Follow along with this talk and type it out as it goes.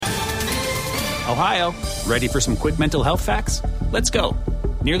Ohio, ready for some quick mental health facts? Let's go.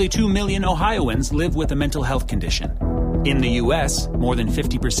 Nearly 2 million Ohioans live with a mental health condition. In the U.S., more than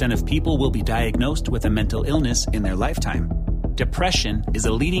 50% of people will be diagnosed with a mental illness in their lifetime. Depression is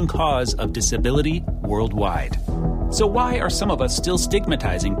a leading cause of disability worldwide. So why are some of us still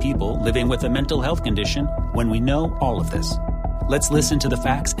stigmatizing people living with a mental health condition when we know all of this? Let's listen to the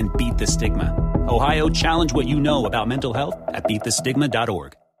facts and beat the stigma. Ohio, challenge what you know about mental health at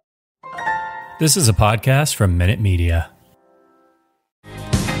beatthestigma.org. This is a podcast from Minute Media.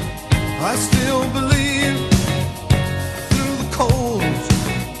 I still believe through the cold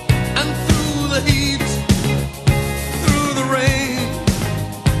and through the heat, through the rain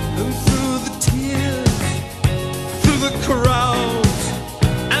and through the tears, through the crowds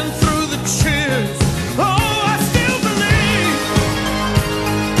and through the cheers. Oh, I still believe.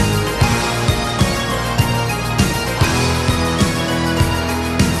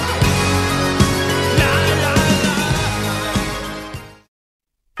 La, la,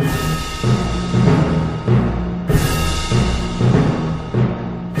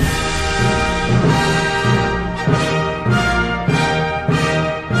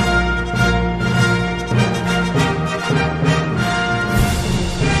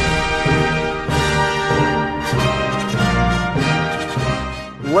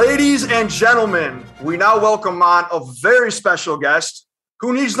 Ladies and gentlemen, we now welcome on a very special guest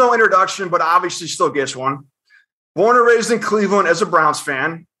who needs no introduction, but obviously still gets one. Born and raised in Cleveland as a Browns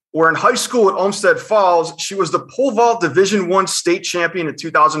fan, where in high school at Olmsted Falls, she was the pole vault Division I state champion in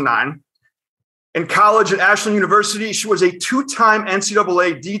 2009. In college at Ashland University, she was a two-time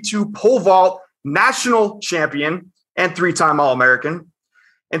NCAA D2 pole vault national champion and three-time All-American.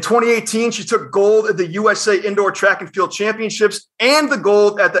 In 2018, she took gold at the USA Indoor Track and Field Championships and the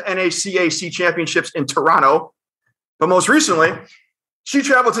gold at the NACAC Championships in Toronto. But most recently, she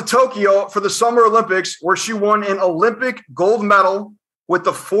traveled to Tokyo for the Summer Olympics, where she won an Olympic gold medal with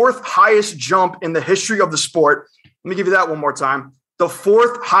the fourth highest jump in the history of the sport. Let me give you that one more time. The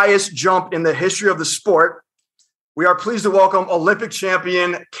fourth highest jump in the history of the sport. We are pleased to welcome Olympic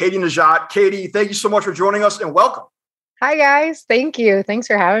champion Katie Najat. Katie, thank you so much for joining us and welcome. Hi, guys. Thank you. Thanks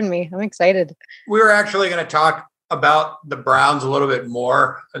for having me. I'm excited. We were actually going to talk about the Browns a little bit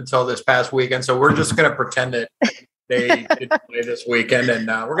more until this past weekend. So we're just going to pretend that they did play this weekend. And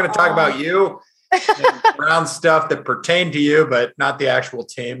we're going to talk about you and Brown stuff that pertain to you, but not the actual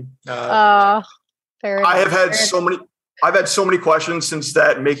team. I've had so many questions since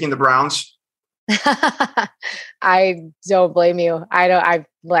that making the Browns. I don't blame you. I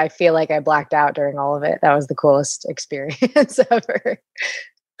feel like I blacked out during all of it. That was the coolest experience ever.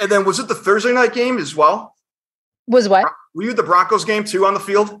 And then was it the Thursday night game as well? Was what? Were you at the Broncos game too on the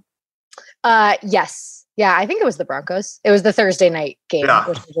field? Yes. Yeah, I think it was the Broncos. It was the Thursday night game,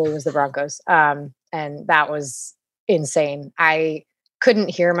 which usually was the Broncos. And that was insane. I couldn't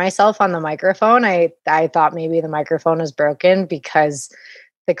hear myself on the microphone. I thought maybe the microphone was broken because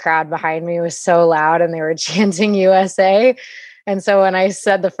the crowd behind me was so loud and they were chanting USA. And so when I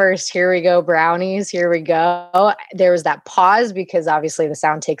said the first, "Here we go, Brownies, here we go," there was that pause because obviously the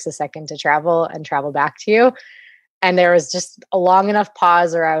sound takes a second to travel back to you. And there was just a long enough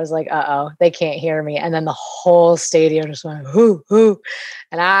pause where I was like, uh-oh, they can't hear me. And then the whole stadium just went, hoo, hoo.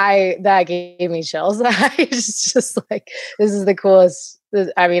 And that gave me chills. I was just like, this is the coolest.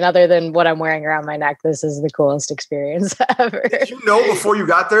 I mean, other than what I'm wearing around my neck, this is the coolest experience ever. Did you know before you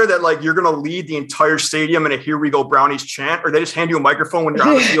got there that like you're going to lead the entire stadium in a "Here we go, Brownies" chant, or they just hand you a microphone when you're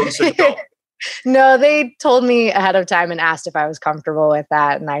on the field and say go? No, they told me ahead of time and asked if I was comfortable with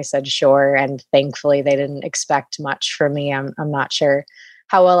that. And I said, sure. And thankfully they didn't expect much from me. I'm not sure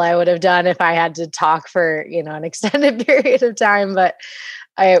how well I would have done if I had to talk for, an extended period of time, but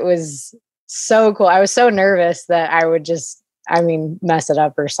it was so cool. I was so nervous that I would mess it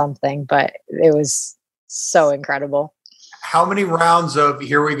up or something, but it was so incredible. How many rounds of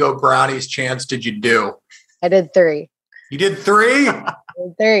 "Here we go, Brownies" chants did you do? I did 3. You did 3? I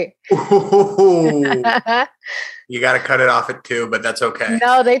did 3. You got to cut it off at 2, but that's okay.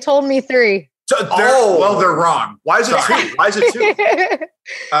 No, they told me 3. Well, they're wrong. Why is it 2? Why is it 2?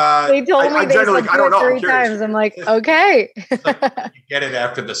 They told me they said I don't know. 3 times. I'm like, okay. You get it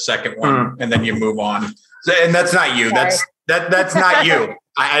after the second one, and then you move on. And that's not you. Sorry. That's not you.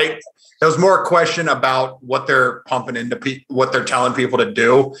 There was more a question about what they're pumping into what they're telling people to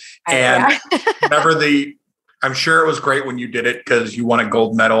do. And I'm sure it was great when you did it because you won a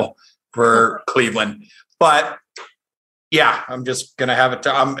gold medal for Cleveland. But yeah, I'm just going to have it.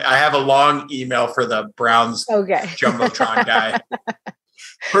 I have a long email for the Browns Jumbotron guy.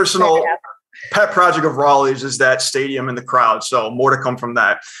 Personal pet project of Raleigh's is that stadium and the crowd. So more to come from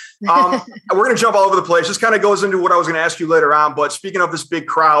that. We're going to jump all over the place. This kind of goes into what I was going to ask you later on. But speaking of this big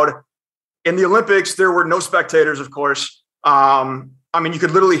crowd, in the Olympics, there were no spectators, of course. I mean, you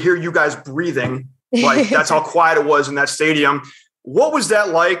could literally hear you guys breathing. Like that's how quiet it was in that stadium. What was that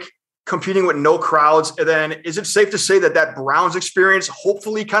like competing with no crowds? And then is it safe to say that Browns experience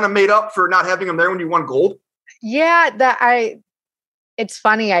hopefully kind of made up for not having them there when you won gold? Yeah, it's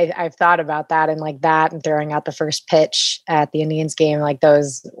funny. I've thought about that and like that and throwing out the first pitch at the Indians game. Like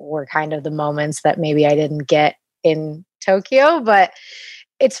those were kind of the moments that maybe I didn't get in Tokyo, but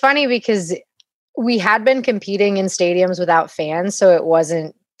it's funny because we had been competing in stadiums without fans. So it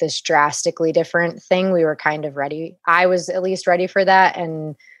wasn't this drastically different thing. We were kind of ready. I was at least ready for that.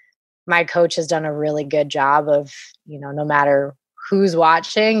 And my coach has done a really good job of, no matter who's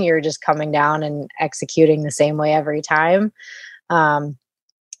watching, you're just coming down and executing the same way every time. And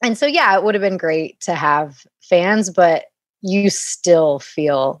so, yeah, it would have been great to have fans, but you still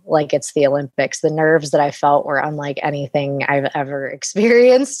feel like it's the Olympics. The nerves that I felt were unlike anything I've ever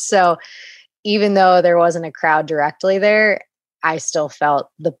experienced. So even though there wasn't a crowd directly there, I still felt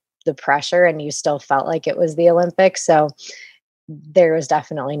the pressure, and you still felt like it was the Olympics. So there was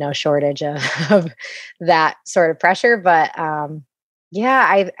definitely no shortage of that sort of pressure. But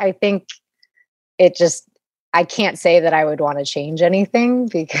I think it just, I can't say that I would want to change anything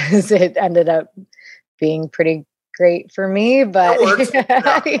because it ended up being pretty great for me, but it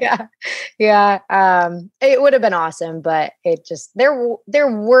would have been awesome, but it just, there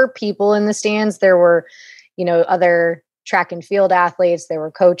were people in the stands. There were, other track and field athletes, there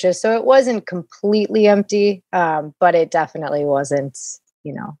were coaches. So it wasn't completely empty. But it definitely wasn't,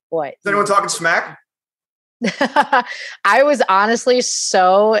 what. Is anyone talking smack? I was honestly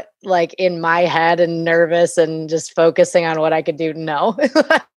so like in my head and nervous and just focusing on what I could do. No,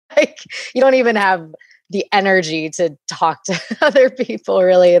 like you don't even have the energy to talk to other people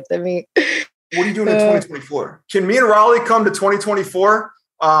really at the meet. What are you doing in 2024? Can me and Raleigh come to 2024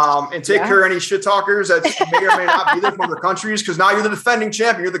 and take care of any shit talkers that may or may not be there from other countries? Because now you're the defending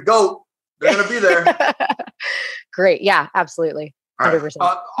champion. You're the GOAT. They're going to be there. Great. Yeah, absolutely. 100%.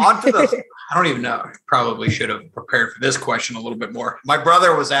 On to the, I don't even know. Probably should have prepared for this question a little bit more. My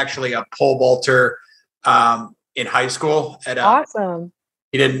brother was actually a pole vaulter in high school. Awesome.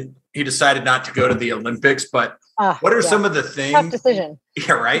 He decided not to go to the Olympics, but what are some of the things? Tough decision.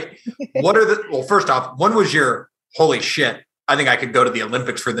 Yeah, right. Well, first off, when was your holy shit? I think I could go to the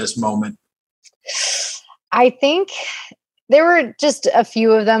Olympics for this moment. I think there were just a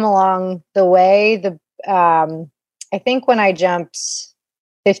few of them along the way. I think when I jumped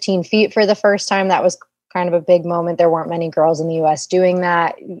 15 feet for the first time, that was kind of a big moment. There weren't many girls in the US doing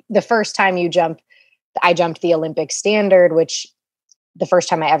that. The first time I jumped the Olympic standard, which the first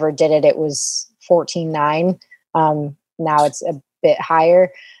time I ever did it, it was 14.9. Now it's a bit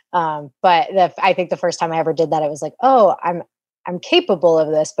higher. But I think the first time I ever did that, it was like, oh, I'm capable of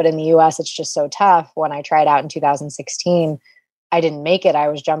this. But in the US, it's just so tough. When I tried out in 2016, I didn't make it. I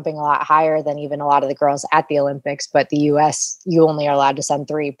was jumping a lot higher than even a lot of the girls at the Olympics. But the US, you only are allowed to send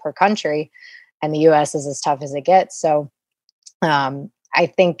 3 per country. And the US is as tough as it gets. So I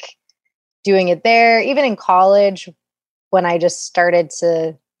think doing it there, even in college, when I just started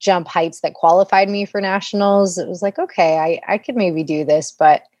to jump heights that qualified me for nationals, it was like, okay, I could maybe do this.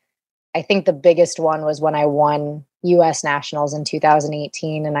 But I think the biggest one was when I won US nationals in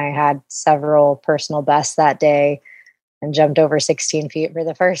 2018, and I had several personal bests that day and jumped over 16 feet for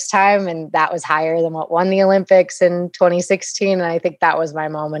the first time. And that was higher than what won the Olympics in 2016. And I think that was my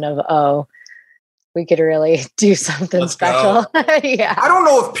moment of, oh, we could really do something special. Yeah. I don't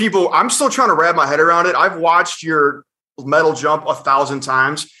know if I'm still trying to wrap my head around it. I've watched your medal jump 1,000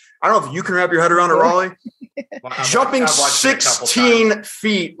 times. I don't know if you can wrap your head around it, Raleigh. Jumping 16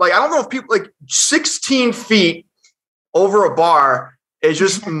 feet. Like, I don't know if people, like 16 feet over a bar is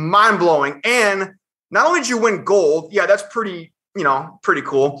just mind blowing. And not only did you win gold, yeah, that's pretty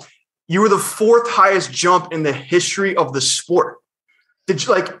cool. You were the 4th highest jump in the history of the sport.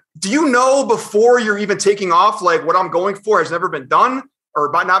 Do you know before you're even taking off, like what I'm going for has never been done or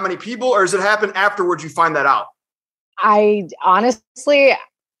by not many people, or does it happen afterwards you find that out? I honestly,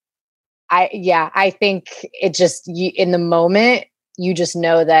 I think it just, in the moment, you just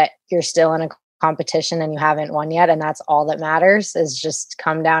know that you're still in a competition and you haven't won yet. And that's all that matters, is just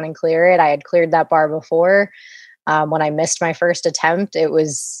come down and clear it. I had cleared that bar before. When I missed my first attempt, it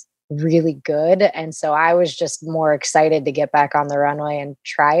was really good. And so I was just more excited to get back on the runway and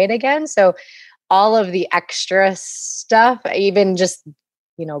try it again. So all of the extra stuff, even just,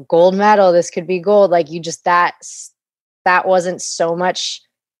 gold medal, this could be gold. Like that wasn't so much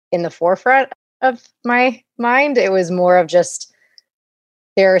in the forefront of my mind. It was more of just,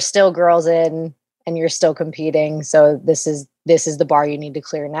 there are still girls in and you're still competing. So this is the bar you need to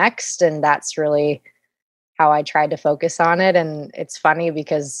clear next. And that's really how I tried to focus on it. And it's funny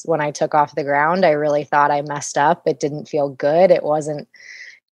because when I took off the ground, I really thought I messed up. It didn't feel good. It wasn't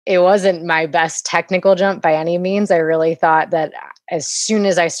my best technical jump by any means. I really thought that as soon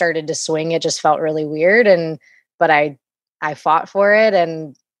as I started to swing, it just felt really weird. But I fought for it,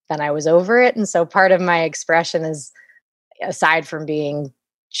 and then I was over it. And so part of my expression is, aside from being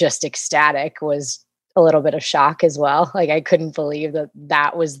just ecstatic, was a little bit of shock as well. Like, I couldn't believe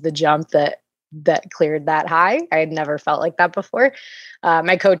that was the jump that cleared that high. I had never felt like that before.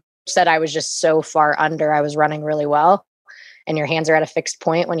 My coach said I was just so far under. I was running really well, and your hands are at a fixed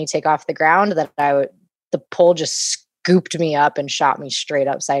point when you take off the ground, that the pole just scooped me up and shot me straight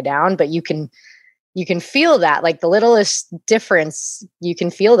upside down. But you can feel that, like the littlest difference, you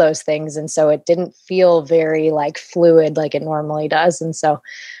can feel those things. And so it didn't feel very like fluid like it normally does. And so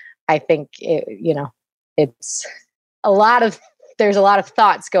I think it's there's a lot of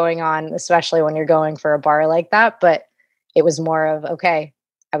thoughts going on, especially when you're going for a bar like that. But it was more of, okay,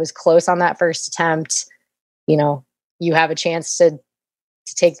 I was close on that first attempt. You have a chance to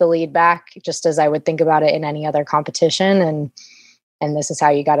take the lead back, just as I would think about it in any other competition. And this is how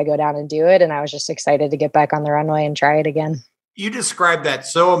you got to go down and do it. And I was just excited to get back on the runway and try it again. You described that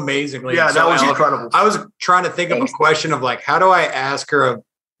so amazingly. Yeah, that was incredible. I was trying to think of a question of like, how do I ask her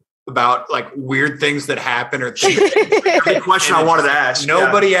about like weird things that happen or things? The question I wanted to ask.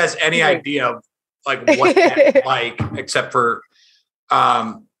 Nobody has any idea of like what that's like, except for,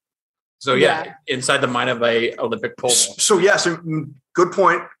 inside the mind of a Olympic pole. So yes, good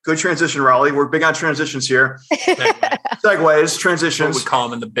point. Good transition, Raleigh. We're big on transitions here. Segues, transitions. What we call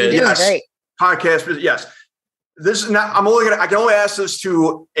them in the biz. Yes. Great. Podcast. Yes. This is not, I can only ask this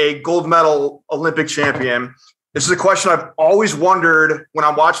to a gold medal Olympic champion. This is a question I've always wondered when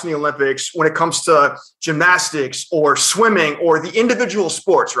I'm watching the Olympics, when it comes to gymnastics or swimming or the individual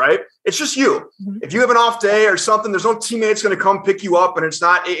sports, right? It's just you. Mm-hmm. If you have an off day or something, there's no teammates going to come pick you up, and it's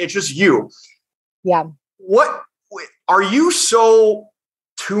just you. Yeah. What are you so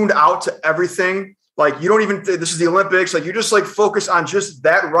tuned out to everything? Like, you don't even, this is the Olympics. Like, you just like focus on just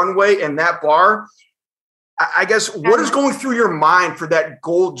that runway and that bar. I guess, what is going through your mind for that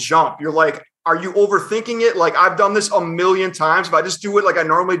gold jump? You're like, are you overthinking it? Like, I've done this a million times. If I just do it like I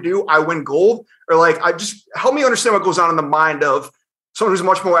normally do, I win gold. Or like, help me understand what goes on in the mind of someone who's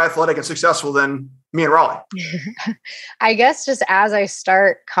much more athletic and successful than me and Raleigh. I guess just as I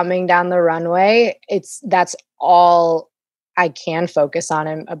start coming down the runway, that's all I can focus on.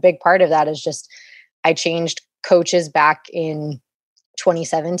 And a big part of that is just, I changed coaches back in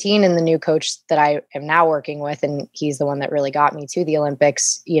 2017, and the new coach that I am now working with, and he's the one that really got me to the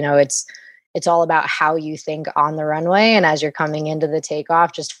Olympics. It's all about how you think on the runway. And as you're coming into the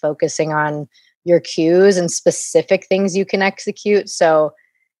takeoff, just focusing on your cues and specific things you can execute. So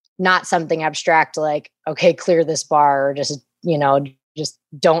not something abstract like, okay, clear this bar, or just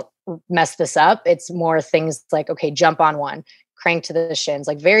don't mess this up. It's more things like, okay, jump on one, crank to the shins,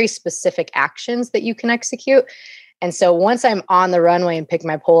 like very specific actions that you can execute. And so once I'm on the runway and pick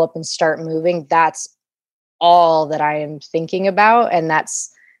my pole up and start moving, that's all that I am thinking about. And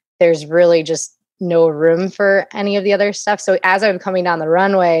there's really just no room for any of the other stuff. So as I'm coming down the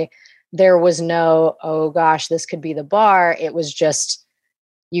runway, there was no, oh gosh, this could be the bar. It was just,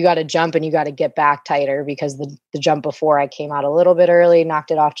 you got to jump and you got to get back tighter, because the jump before, I came out a little bit early,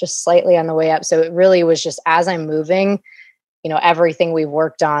 knocked it off just slightly on the way up. So it really was just, as I'm moving, everything we've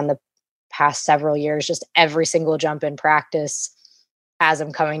worked on the past several years, just every single jump in practice, as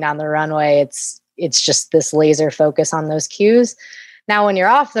I'm coming down the runway, it's just this laser focus on those cues. Now, when you're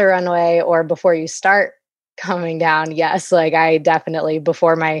off the runway or before you start coming down, yes, like I definitely,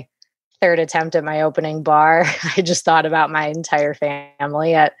 before my third attempt at my opening bar, I just thought about my entire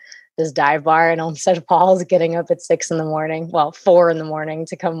family at this dive bar in Olmsted Falls, getting up at 4 a.m.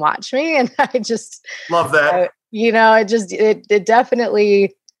 to come watch me. And I just love that. It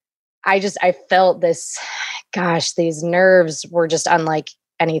definitely, I felt this, gosh, these nerves were just unlike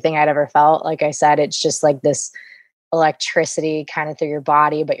anything I'd ever felt. Like I said, it's just like this electricity kind of through your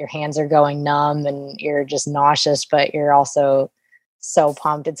body, but your hands are going numb and you're just nauseous, but you're also so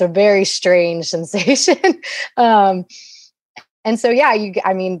pumped. It's a very strange sensation. And so, yeah,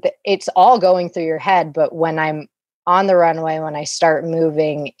 it's all going through your head, but when I'm on the runway, when I start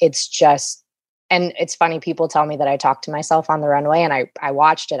moving, it's just, and it's funny, people tell me that I talk to myself on the runway, and I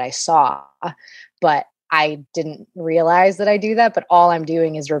watched it, I saw, but I didn't realize that I do that, but all I'm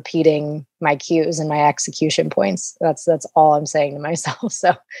doing is repeating my cues and my execution points. That's all I'm saying to myself.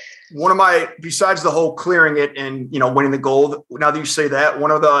 So besides the whole clearing it and, winning the gold, now that you say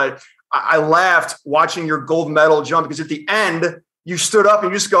that, I laughed watching your gold medal jump, because at the end you stood up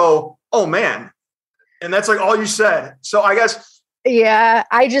and you just go, oh man. And that's like all you said. So I guess. Yeah,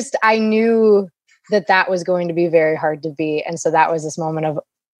 I knew that was going to be very hard to beat. And so that was this moment of,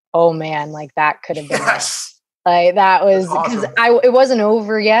 oh man, like that could have been like that was because awesome. It wasn't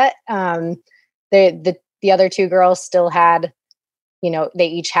over yet. The other two girls still had, they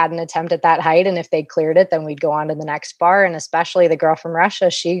each had an attempt at that height, and if they cleared it, then we'd go on to the next bar. And especially the girl from Russia,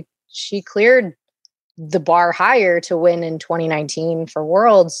 she cleared the bar higher to win in 2019 for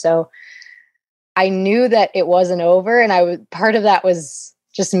Worlds. So I knew that it wasn't over, and part of that was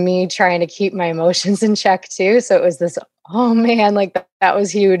just me trying to keep my emotions in check too. So it was this, oh man, like that was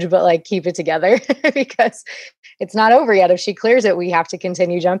huge, but like keep it together because it's not over yet. If she clears it, we have to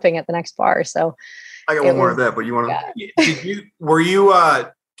continue jumping at the next bar. So I got one more of that, but you want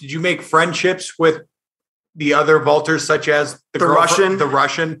to, did you make friendships with the other vaulters, such as the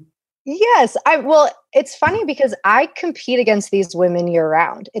Russian? Yes. It's funny because I compete against these women year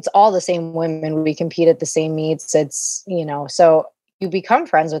round. It's all the same women. We compete at the same meets. It's, so you become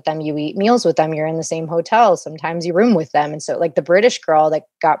friends with them, you eat meals with them, you're in the same hotel, sometimes you room with them. And so like the British girl that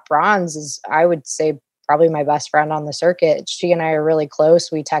got bronze is, I would say, probably my best friend on the circuit. She and I are really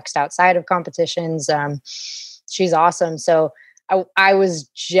close. We text outside of competitions. She's awesome. So I was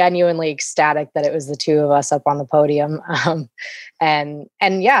genuinely ecstatic that it was the two of us up on the podium. And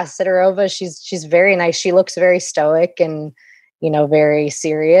yeah, Sidorova, she's very nice. She looks very stoic and, very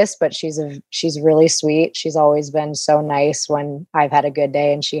serious, but she's really sweet. She's always been so nice when I've had a good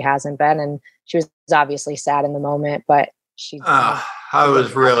day and she hasn't been. And she was obviously sad in the moment, but I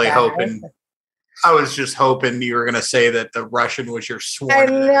was really hoping. I was just hoping you were going to say that the Russian was your sworn. I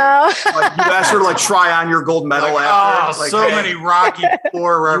know. Like you asked her to try on your gold medal after. Many Rocky IV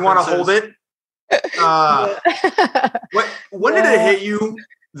references. You want to hold it? When did it hit you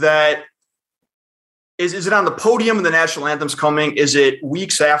that is it on the podium and the national anthem's coming? Is it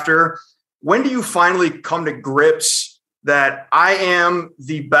weeks after? When do you finally come to grips that I am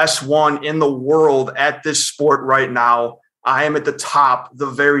the best one in the world at this sport right now? I am at the top, the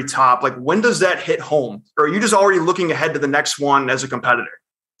very top. Like, when does that hit home? Or are you just already looking ahead to the next one as a competitor?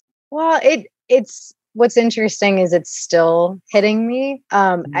 Well, it's what's interesting is it's still hitting me.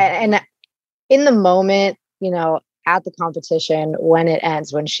 And in the moment, at the competition, when it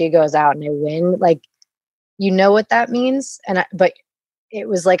ends, when she goes out and I win, like, what that means. But it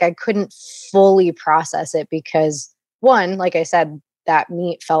was like, I couldn't fully process it because one, like I said, that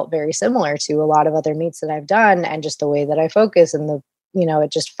meet felt very similar to a lot of other meets that I've done, and just the way that I focus and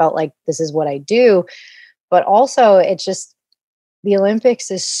it just felt like this is what I do. But also it's just, the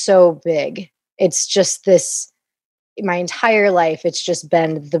Olympics is so big. It's just my entire life, it's just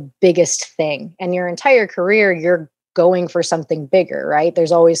been the biggest thing. And your entire career, you're going for something bigger, right?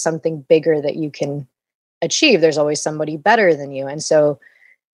 There's always something bigger that you can achieve. There's always somebody better than you. And so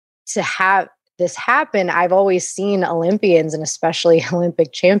to have this happen, I've always seen Olympians and especially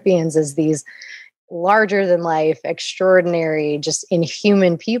Olympic champions as these larger than life, extraordinary, just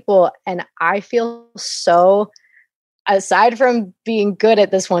inhuman people. And I feel so, aside from being good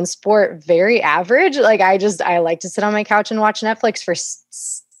at this one sport, very average. Like I like to sit on my couch and watch Netflix for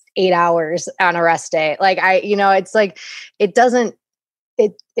 8 hours on a rest day. Like it's like, it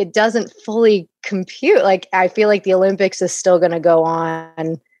doesn't fully compute. Like I feel like the Olympics is still going to go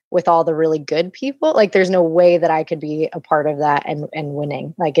on with all the really good people. Like there's no way that I could be a part of that and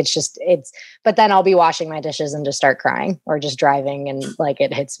winning. Like but then I'll be washing my dishes and just start crying or just driving and like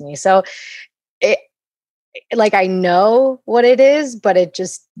it hits me. So like I know what it is, but it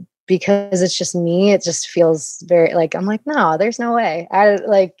just, because it's just me, it just feels very like, I'm like, no, there's no way.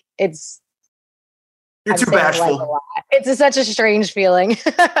 You're too bashful. It's such a strange feeling,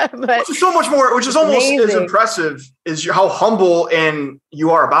 but which is so much more, which is almost amazing. As impressive is how humble and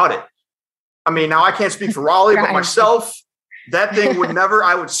you are about it. I mean, now I can't speak for Raleigh, but myself, that thing would never,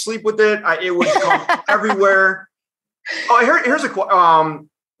 I would sleep with it. It would come everywhere. Oh, here's a,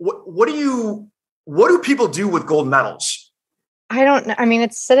 what do people do with gold medals? I don't know. I mean,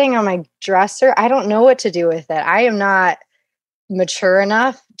 it's sitting on my dresser. I don't know what to do with it. I am not mature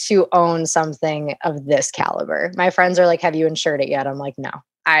enough to own something of this caliber. My friends are like, have you insured it yet? I'm like, no,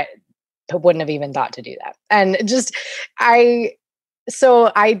 I wouldn't have even thought to do that. And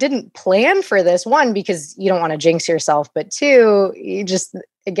so I didn't plan for this, one, because you don't want to jinx yourself, but two, you just,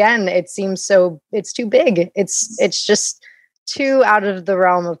 again, it seems it's too big. It's just too out of the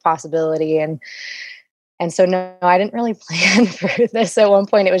realm of possibility. And And so, no, I didn't really plan for this at one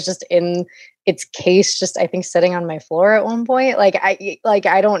point. It was just in its case, just, I think, sitting on my floor at one point.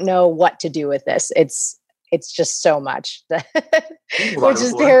 I don't know what to do with this. It's just so much, which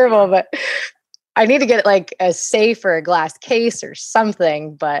is terrible, but I need to get like a safe or a glass case or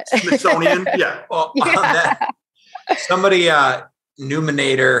something, but Smithsonian. Yeah. Well, on that, somebody,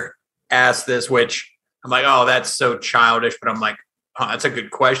 Numinator asked this, which I'm like, oh, that's so childish, but I'm like, oh, that's a good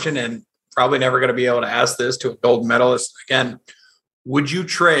question. And probably never going to be able to ask this to a gold medalist again. Would you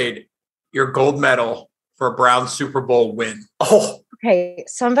trade your gold medal for a Browns Super Bowl win? Oh, okay.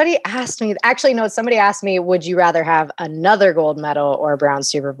 Somebody asked me, somebody asked me, would you rather have another gold medal or a Browns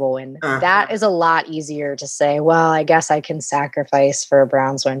Super Bowl win? That is a lot easier to say, well, I guess I can sacrifice for a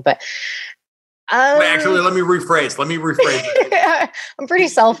Browns win, but actually, let me rephrase it. I'm pretty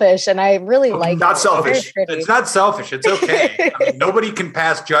selfish, and I really like not selfish. It's not selfish. It's okay. I mean, nobody can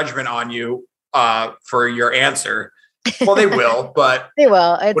pass judgment on you for your answer. Well, they will, but they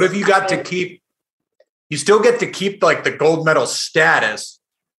will. What if you got to keep? You still get to keep like the gold medal status,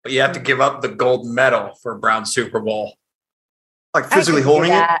 but you have to give up the gold medal for a Brown Super Bowl. Like physically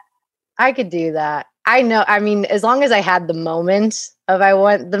holding it. I could do that. I know. I mean, as long as I had the moment of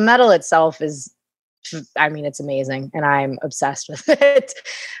the medal itself is. I mean, it's amazing and I'm obsessed with it,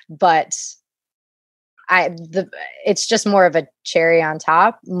 but it's just more of a cherry on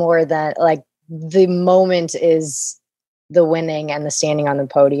top more than like the moment is the winning and the standing on the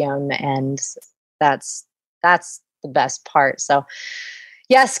podium. And that's the best part. So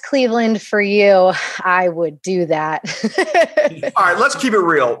yes, Cleveland, for you, I would do that. All right, let's keep it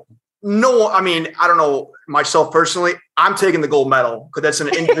real. No, I mean, I don't know myself personally. I'm taking the gold medal because that's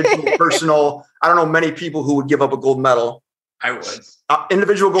an individual, personal. I don't know many people who would give up a gold medal. I would.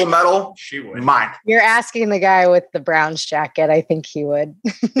 Individual gold medal. She would. Mine. You're asking the guy with the Browns jacket. I think he would.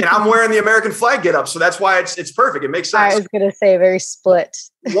 And I'm wearing the American flag get up, so that's why it's perfect. It makes sense. I was going to say very split.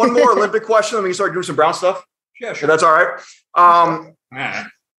 One more Olympic question, then we can start doing some Brown stuff. Yeah, sure. If that's all right.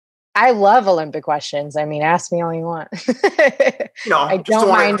 I love Olympic questions. I mean, ask me all you want. No, I don't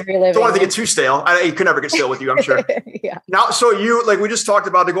mind reliving. Don't want to get too stale. You could never get stale with you, I'm sure. Yeah. Now, so you, like we just talked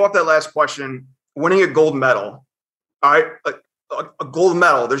about, to go off that last question, winning a gold medal. All right, a gold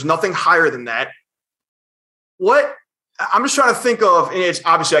medal. There's nothing higher than that. What I'm just trying to think of, and it's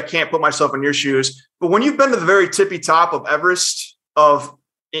obviously I can't put myself in your shoes, but when you've been to the very tippy top of Everest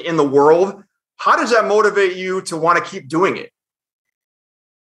in the world, how does that motivate you to want to keep doing it?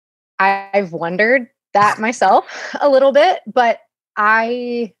 I've wondered that myself a little bit, but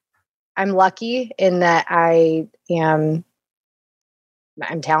I'm lucky in that I'm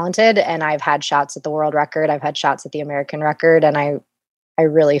talented and I've had shots at the world record. I've had shots at the American record, and I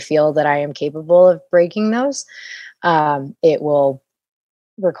really feel that I am capable of breaking those. It will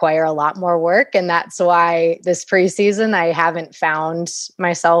require a lot more work, and that's why this preseason I haven't found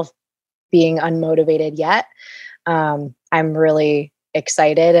myself being unmotivated yet. I'm really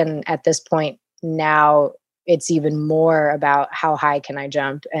excited, and at this point now it's even more about how high can I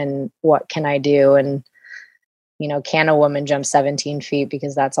jump and what can I do, and can a woman jump 17 feet,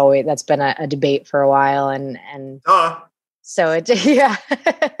 because that's been a debate for a while, and so yeah.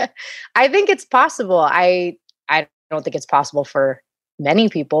 I think it's possible. I don't think it's possible for many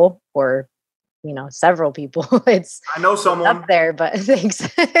people, or several people. I know someone up there, but thanks.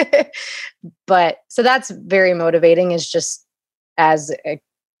 But so that's very motivating, is just as a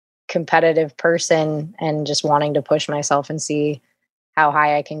competitive person and just wanting to push myself and see how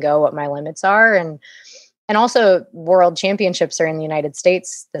high I can go, what my limits are. And also world championships are in the United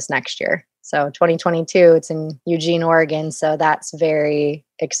States this next year. So 2022, it's in Eugene, Oregon. So that's very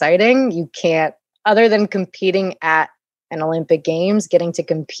exciting. You can't, other than competing at an Olympic Games, getting to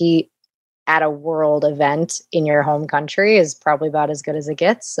compete at a world event in your home country is probably about as good as it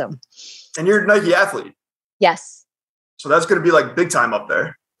gets. So, and you're a Nike athlete. Yes. So that's going to be like big time up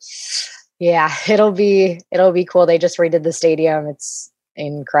there. Yeah, it'll be cool. They just redid the stadium. It's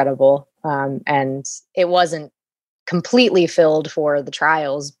incredible. And it wasn't completely filled for the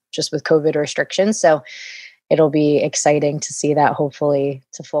trials, just with COVID restrictions. So it'll be exciting to see that, hopefully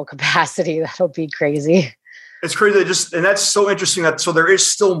to full capacity. That'll be crazy. It's crazy. And that's so interesting so there is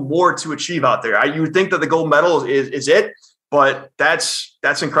still more to achieve out there. You would think that the gold medal is it, but that's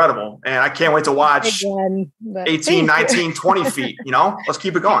incredible. And I can't wait to watch 18, 19, 20 feet, let's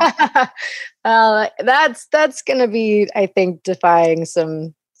keep it going. That's going to be, I think, defying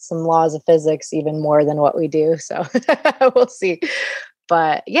some laws of physics even more than what we do. So we'll see.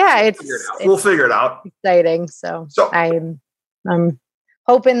 But yeah, we'll figure it out. Exciting. So I'm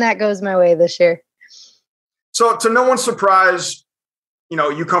hoping that goes my way this year. So to no one's surprise,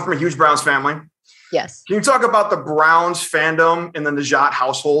 you come from a huge Browns family. Yes. Can you talk about the Browns fandom in the Najat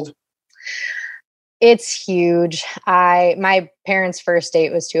household? It's huge. My parents' first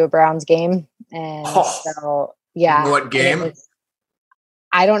date was to a Browns game. And so, yeah. What game?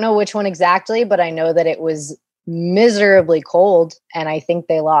 I don't know which one exactly, but I know that it was miserably cold and I think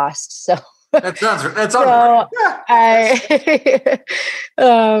they lost. So That's so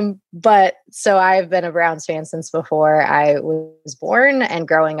but so I've been a Browns fan since before I was born, and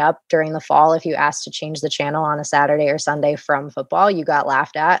growing up during the fall, if you asked to change the channel on a Saturday or Sunday from football, you got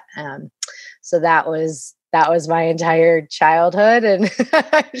laughed at. So that was my entire childhood. And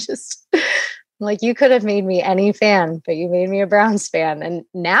I just like, you could have made me any fan, but you made me a Browns fan. And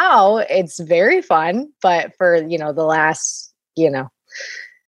now it's very fun. But for, the last,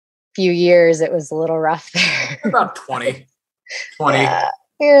 few years, it was a little rough there. About 20.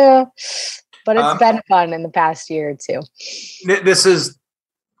 Yeah. But it's been fun in the past year or two. This is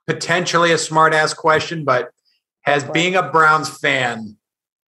potentially a smart ass question, but has being a Browns fan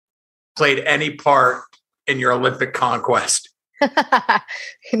played any part in your Olympic conquest?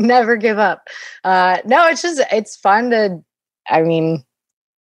 Never give up. No, it's fun to,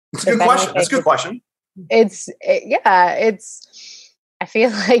 it's a good question. That's a good question. I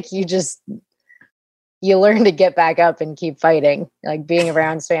feel like you learn to get back up and keep fighting. Like being a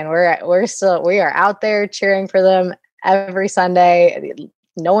Browns fan, we are out there cheering for them every Sunday.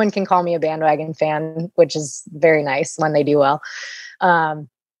 No one can call me a bandwagon fan, which is very nice when they do well. But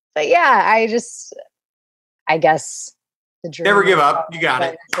yeah, I guess the dream. Never give up. You got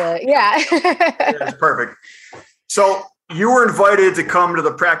it. Yeah. That's perfect. So you were invited to come to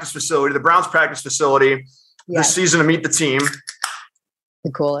the practice facility, the Browns practice facility this season to meet the team. The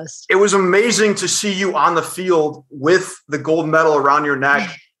coolest. It was amazing to see you on the field with the gold medal around your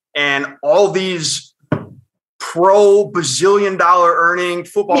neck and all these pro bazillion dollar earning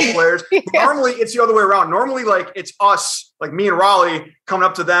football players. Normally it's the other way around. Normally, like, it's us, like me and Raleigh, coming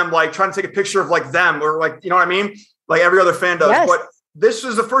up to them, like trying to take a picture of like them, or like, you know what I mean? Like every other fan does. Yes. But this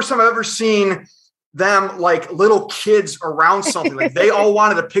is the first time I've ever seen them like little kids around something. Like they all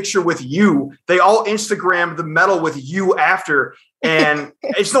wanted a picture with you. They all Instagrammed the medal with you after. And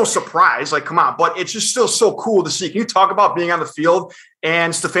it's no surprise, like, come on, but it's just still so cool to see. Can you talk about being on the field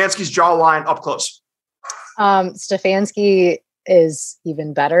and Stefanski's jawline up close? Stefanski is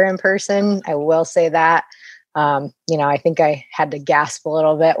even better in person. I will say that. I think I had to gasp a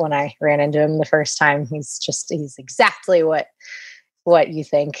little bit when I ran into him the first time. He's exactly what you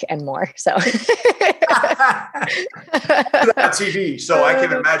think and more. So that's TV. So I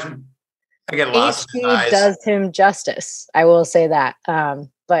can imagine. I get lost. HD does him justice. I will say that.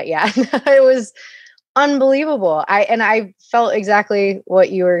 But yeah, it was unbelievable. I felt exactly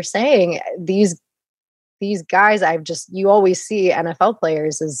what you were saying. These guys, you always see NFL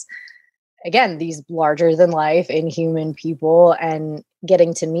players as, again, these larger than life, inhuman people, and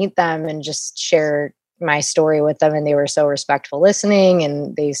getting to meet them and just share my story with them. And they were so respectful listening,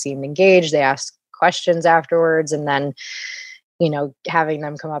 and they seemed engaged. They asked questions afterwards. And then, having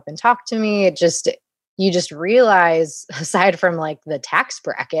them come up and talk to me, you just realize, aside from like the tax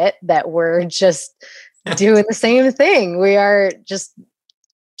bracket, that we're just doing the same thing. We are just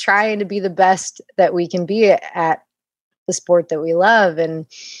trying to be the best that we can be at the sport that we love. And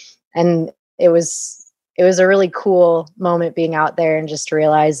it was a really cool moment being out there and just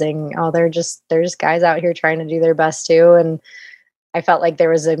realizing, they're just guys out here trying to do their best too. And I felt like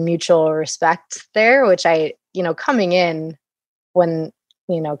there was a mutual respect there, which coming in, when,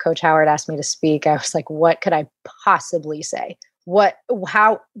 Coach Howard asked me to speak, I was like, what could I possibly say?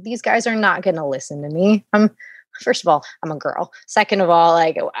 How these guys are not going to listen to me. First of all, I'm a girl. Second of all,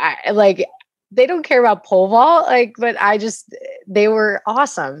 they don't care about pole vault. But they were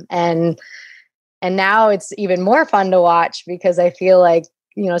awesome. And now it's even more fun to watch because I feel like,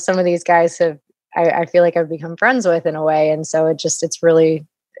 some of these guys I feel like I've become friends with in a way. And so it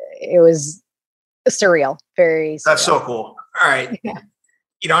was surreal. Very surreal. That's so cool. All right. Yeah.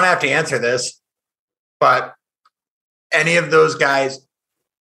 You don't have to answer this, but any of those guys,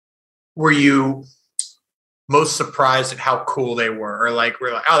 were you most surprised at how cool they were? Or we're like,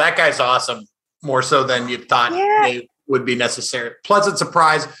 oh, that guy's awesome, more so than you thought they would be necessary? Pleasant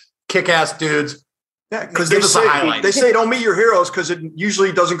surprise, kick-ass dudes. Yeah, because they say don't meet your heroes because it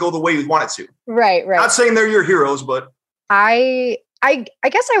usually doesn't go the way you want it to. Right. Not saying they're your heroes, but I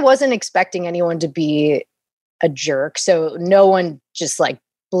guess I wasn't expecting anyone to be a jerk. So no one just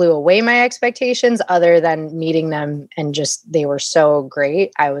blew away my expectations other than meeting them, and they were so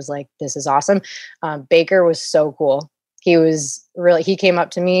great. I was like, this is awesome. Baker was so cool. He came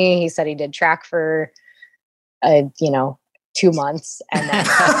up to me. He said he did track for, 2 months and then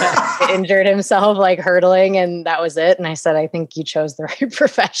injured himself like hurdling, and that was it. And I said, I think you chose the right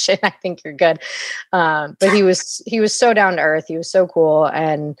profession. I think you're good. But he was so down to earth. He was so cool.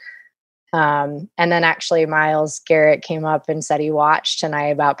 And then actually Myles Garrett came up and said he watched, and I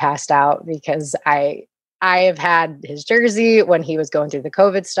about passed out because I have had his jersey when he was going through the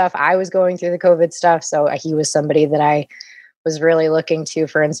COVID stuff. I was going through the COVID stuff. So he was somebody that I was really looking to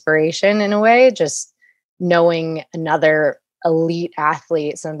for inspiration in a way, just knowing another elite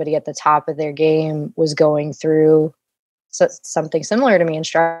athlete, somebody at the top of their game, was going through something similar to me and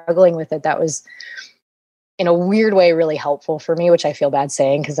struggling with it. That was, in a weird way, really helpful for me, which I feel bad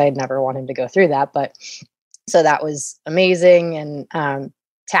saying because I'd never wanted to go through that. But so that was amazing. And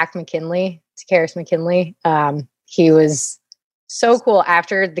Takkarist McKinley, he was so cool.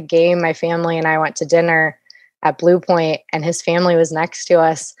 After the game, my family and I went to dinner at Blue Point, and his family was next to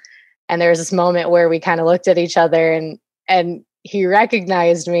us. And there was this moment where we kind of looked at each other, and he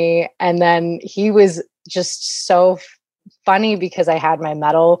recognized me. And then he was just so funny because I had my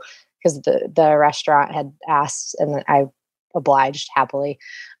medal because the restaurant had asked, and I obliged happily.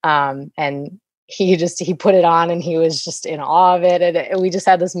 And he put it on, and he was just in awe of it. And we just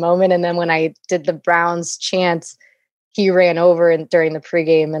had this moment. And then when I did the Browns chant, he ran over and during the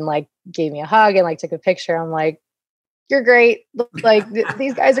pregame and like gave me a hug and like took a picture. I'm like, you're great. Like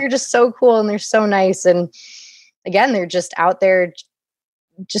these guys are just so cool and they're so nice. And again, they're just out there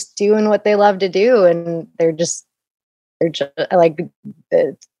just doing what they love to do. And they're just like,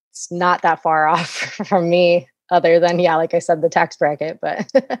 it's not that far off from me, other than, like I said, the tax bracket.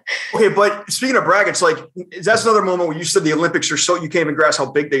 But okay. But speaking of brackets, like that's another moment where you said the Olympics are so, you can't even grasp how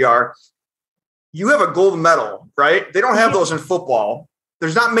big they are. You have a gold medal, right? They don't have those in football.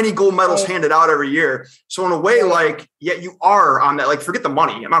 There's not many gold medals handed out every year. So in a way, like, you are on that, like, forget the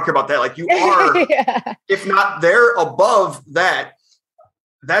money. I don't care about that. Like you are, if not there above that,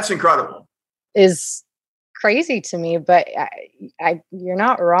 that's incredible. Is crazy to me, but you're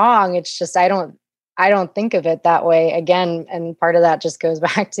not wrong. It's just, I don't think of it that way again. And part of that just goes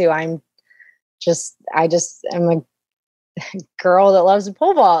back to, I just am a girl that loves a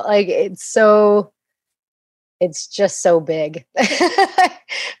pole vault. Like it's just so big,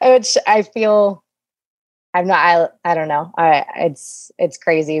 which I feel I'm not, I don't know. It's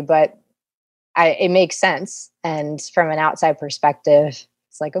crazy, but it makes sense. And from an outside perspective,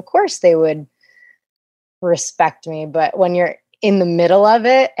 it's like, of course they would respect me, but when you're in the middle of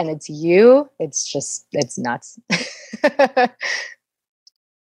it and it's it's nuts. Do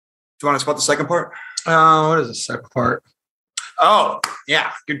you want to spot the second part? What is the second part? Oh,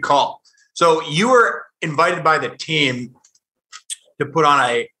 yeah. Good call. So you were invited by the team to put on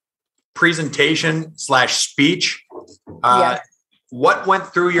a presentation / speech. Yes. What went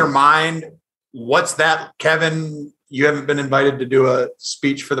through your mind? What's that, Kevin? You haven't been invited to do a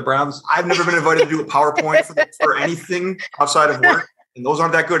speech for the Browns? I've never been invited to do a PowerPoint for anything outside of work. And those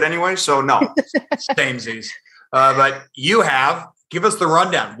aren't that good anyway. So no. Samesies. But you have. Give us the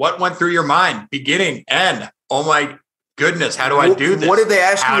rundown. What went through your mind? Beginning, end. Oh my goodness. How do I do this? What did they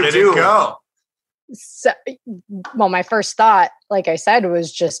ask you to do? How did it go? So, well, my first thought, like I said,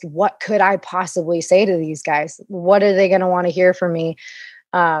 was just, what could I possibly say to these guys? What are they going to want to hear from me?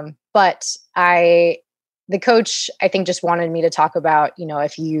 But the coach, I think, just wanted me to talk about,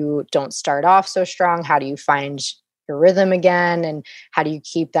 if you don't start off so strong, how do you find your rhythm again? And how do you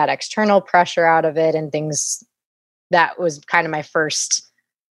keep that external pressure out of it and things? That was kind of my first,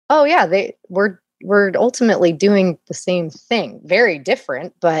 we're ultimately doing the same thing, very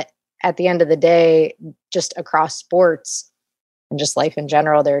different, but at the end of the day, just across sports and just life in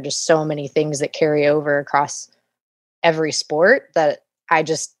general, there are just so many things that carry over across every sport that I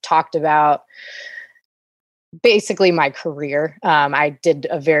just talked about. Basically my career. I did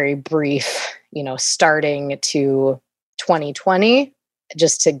a very brief, starting to 2020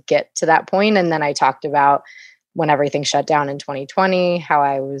 just to get to that point. And then I talked about when everything shut down in 2020, how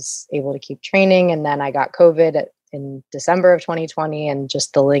I was able to keep training. And then I got COVID in December of 2020, and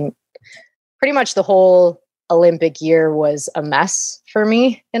just pretty much the whole Olympic year was a mess for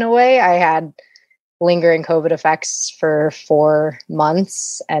me in a way. I had lingering COVID effects for 4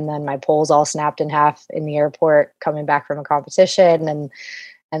 months. And then my poles all snapped in half in the airport coming back from a competition. And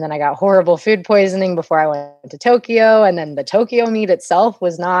then I got horrible food poisoning before I went to Tokyo. And then the Tokyo meet itself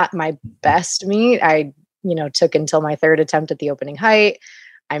was not my best meet. I took until my third attempt at the opening height.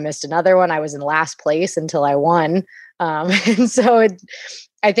 I missed another one. I was in last place until I won. And so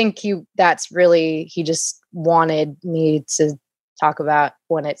I think he just wanted me to talk about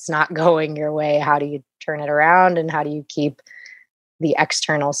when it's not going your way, how do you turn it around and how do you keep the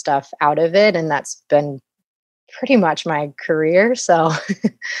external stuff out of it? And that's been pretty much my career. So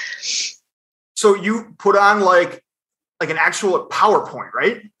you put on like an actual PowerPoint,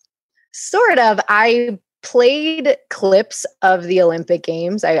 right? Sort of. I played clips of the Olympic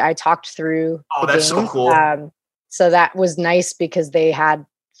Games. I talked through. Oh, that's so cool. So that was nice because they had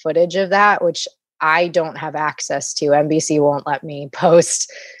footage of that, which I don't have access to. NBC won't let me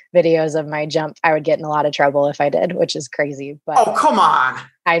post videos of my jump. I would get in a lot of trouble if I did, which is crazy. But oh, come on.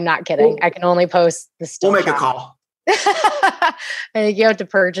 I'm not kidding. I can only post the still We'll make shot. a call. I think you have to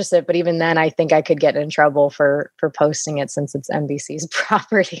purchase it, but even then I think I could get in trouble for posting it since it's NBC's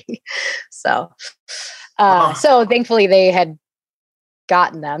property. So thankfully they had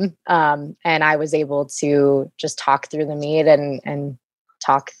gotten them. And I was able to just talk through the meet and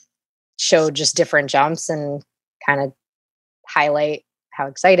show just different jumps and kind of highlight how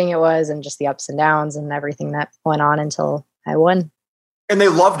exciting it was and just the ups and downs and everything that went on until I won. And they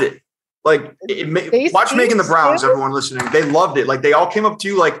loved it. Like watch Making the Browns, everyone listening. They loved it. Like they all came up to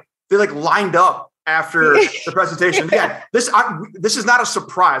you, like they like lined up after the presentation. Again, this is not a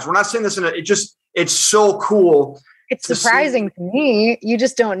surprise. We're not saying this it's so cool. It's surprising to me. You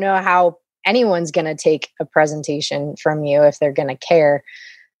just don't know how anyone's going to take a presentation from you if they're going to care.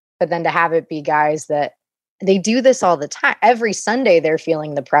 But then to have it be guys that they do this all the time. Every Sunday, they're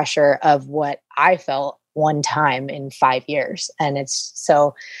feeling the pressure of what I felt one time in 5 years. And it's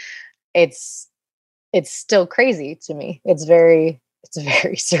still crazy to me. It's very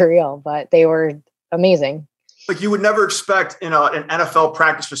surreal, but they were amazing. Like you would never expect in an NFL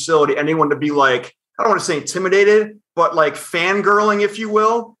practice facility, anyone to be like, I don't want to say intimidated, but like fangirling, if you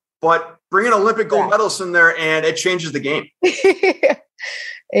will, but bring an Olympic gold medalist in there and it changes the game.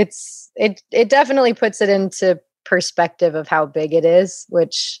 It definitely puts it into perspective of how big it is,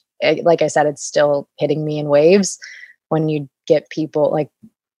 which, like I said, it's still hitting me in waves when you get people like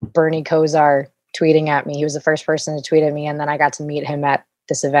Bernie Kosar tweeting at me. He was the first person to tweet at me. And then I got to meet him at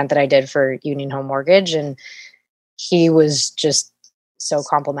this event that I did for Union Home Mortgage. And he was just so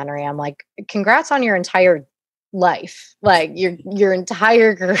complimentary. I'm like, congrats on your entire life. Like your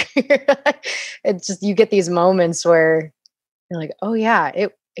entire career. It's just, you get these moments where you're like, oh yeah,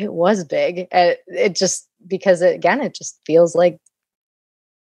 it was big. It just, because it just feels like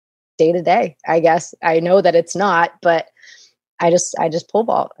day to day, I guess. I know that it's not, but I just pole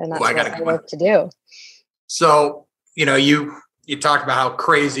vault, and that's what I like to do. So, you talked about how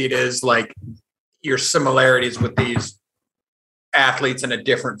crazy it is, like your similarities with these athletes in a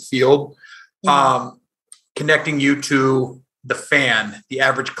different field, connecting you to the fan, the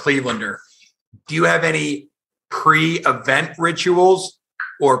average Clevelander. Do you have any pre-event rituals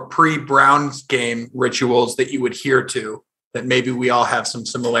or pre-Browns game rituals that you adhere to that maybe we all have some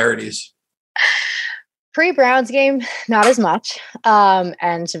similarities? Pre-Browns game, not as much.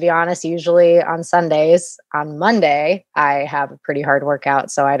 And to be honest, usually on Sundays, on Monday, I have a pretty hard workout,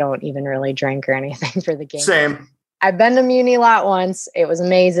 so I don't even really drink or anything for the game. Same. I've been to Muni Lot once. It was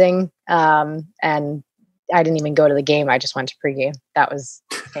amazing. And I didn't even go to the game. I just went to pregame. That was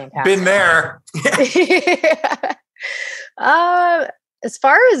fantastic. Been there. As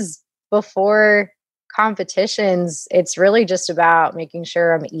far as before competitions, it's really just about making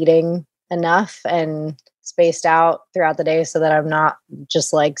sure I'm eating enough and spaced out throughout the day so that I'm not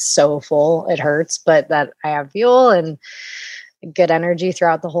just like so full it hurts, but that I have fuel and good energy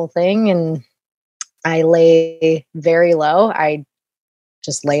throughout the whole thing. And I lay very low. I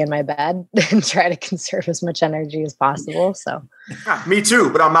just lay in my bed and try to conserve as much energy as possible. So me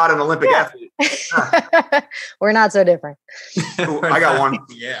too, but I'm not an Olympic athlete. We're not so different. Ooh, I got one.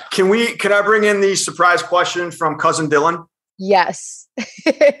 Yeah. Can I bring in the surprise question from cousin Dylan? Yes.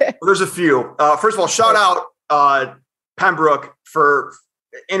 Well, there's a few. First of all, shout out Pembroke for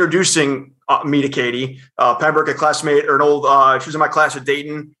introducing me to Katie. Pembroke, a classmate or an old, she was in my class at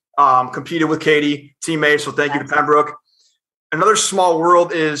Dayton, competed with Katie, teammate. So thank you to Pembroke. Another small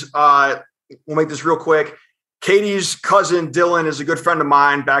world is, we'll make this real quick. Katie's cousin Dylan is a good friend of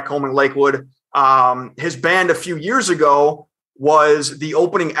mine back home in Lakewood. His band a few years ago was the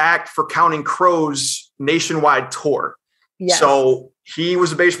opening act for Counting Crows nationwide tour. Yes. So he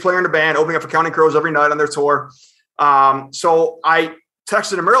was a bass player in the band, opening up for Counting Crows every night on their tour. So I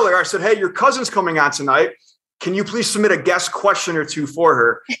texted him earlier. I said, hey, your cousin's coming on tonight. Can you please submit a guest question or two for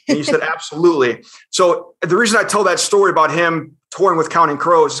her? And he said, absolutely. So the reason I tell that story about him touring with Counting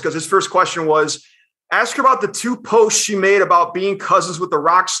Crows is because his first question was, ask her about the 2 posts she made about being cousins with the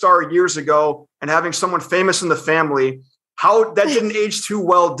rock star years ago and having someone famous in the family. How that didn't age too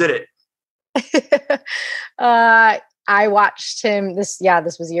well, did it? I watched him. This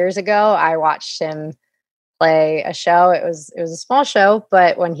was years ago. I watched him play a show. It was a small show,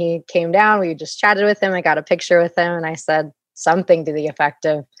 but when he came down, we just chatted with him. I got a picture with him and I said something to the effect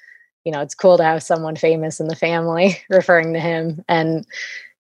of, it's cool to have someone famous in the family, referring to him. And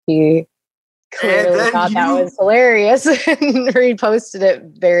he clearly thought that was hilarious and reposted it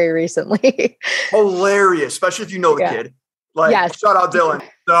very recently. Hilarious, especially if you know the kid. Yes. Shout out Dylan.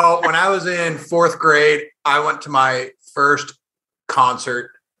 So when I was in 4th grade, I went to my first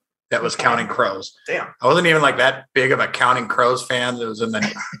concert that was Counting Crows. Damn. I wasn't even like that big of a Counting Crows fan. It was in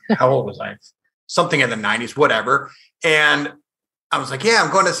the, how old was I? Something in the 90s, whatever. And I was like, yeah, I'm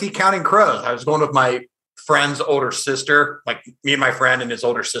going to see Counting Crows. I was going with my friend's older sister. Like me and my friend and his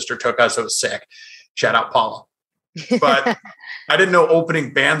older sister took us. It was sick. Shout out Paula. But I didn't know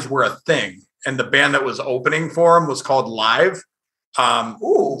opening bands were a thing. And the band that was opening for him was called Live.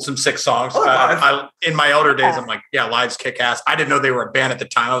 Some sick songs. In my elder days, I'm like, yeah, Live's kick ass. I didn't know they were a band at the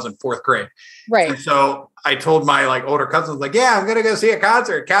time. I was in 4th grade. Right. And so I told my older cousins, yeah, I'm going to go see a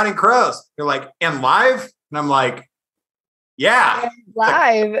concert, Counting Crows. They're like, and Live? And I'm like, yeah,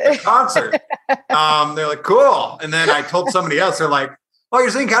 Live a concert. They're like, cool. And then I told somebody else, they're like, oh, you're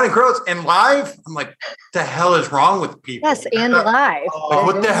seeing Counting Crows and Live? I'm like, what the hell is wrong with people? Yes, and Live.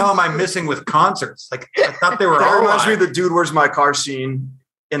 What the hell am I missing with concerts? I thought they were that all reminds live. me of the Dude, Where's My Car scene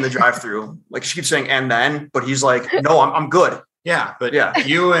in the drive-thru. She keeps saying, and then, but he's like, no, I'm good. Yeah, but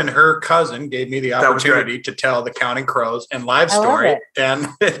you and her cousin gave me the opportunity to tell the Counting Crows and Live story. And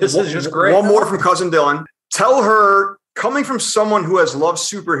this is just great. One more from Cousin Dylan. Tell her, coming from someone who has loved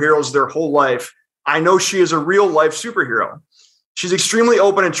superheroes their whole life, I know she is a real life superhero. She's extremely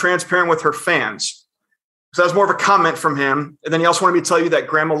open and transparent with her fans. So that's more of a comment from him. And then he also wanted me to tell you that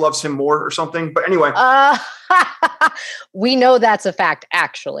grandma loves him more or something. But anyway. We know that's a fact,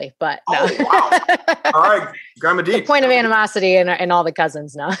 actually. But no. Oh, wow. All right. Grandma D. The point of animosity and all the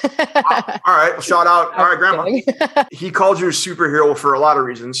cousins now. Wow. All right. Well, shout out. All right, Grandma. He called you a superhero for a lot of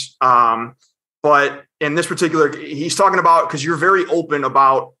reasons. But in this particular, he's talking about, because you're very open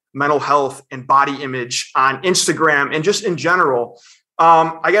about mental health and body image on Instagram and just in general.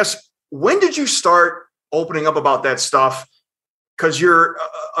 I guess, when did you start opening up about that stuff? Because you're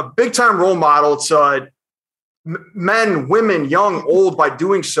a big time role model to men, women, young, old, by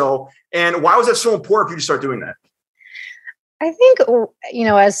doing so. And why was that so important for you to start doing that? I think,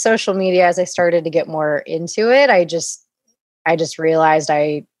 as social media, as I started to get more into it, I just realized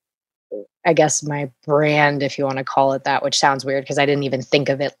I guess my brand, if you want to call it that, which sounds weird because I didn't even think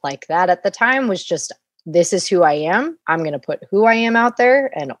of it like that at the time, was just, this is who I am. I'm going to put who I am out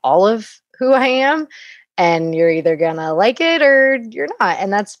there and all of who I am. And you're either going to like it or you're not.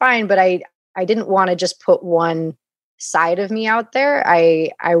 And that's fine. But I didn't want to just put one side of me out there.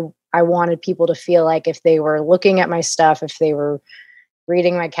 I wanted people to feel like if they were looking at my stuff, if they were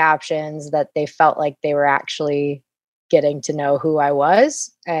reading my captions, that they felt like they were actually getting to know who I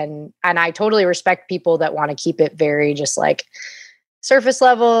was. And I totally respect people that want to keep it very just surface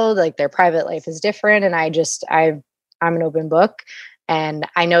level, their private life is different. And I'm an open book. And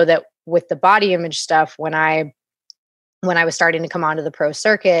I know that with the body image stuff, when I was starting to come onto the pro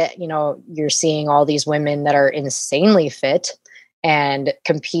circuit, you're seeing all these women that are insanely fit and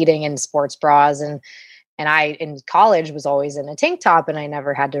competing in sports bras. And I, in college, was always in a tank top and I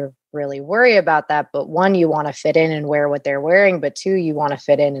never had to really worry about that. But one, you want to fit in and wear what they're wearing, but two, you want to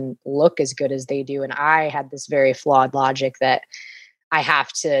fit in and look as good as they do. And I had this very flawed logic that I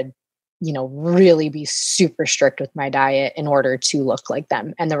have to, really be super strict with my diet in order to look like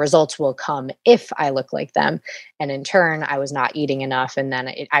them. And the results will come if I look like them. And in turn, I was not eating enough. And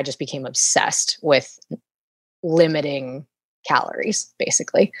then I just became obsessed with limiting calories,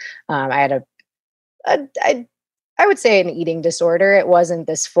 basically. I had I would say an eating disorder. It wasn't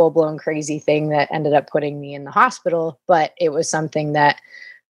this full-blown crazy thing that ended up putting me in the hospital, but it was something that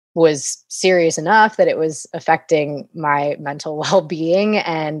was serious enough that it was affecting my mental well-being.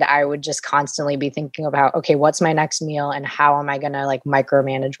 And I would just constantly be thinking about, okay, what's my next meal and how am I going to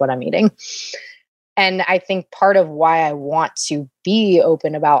micromanage what I'm eating? And I think part of why I want to be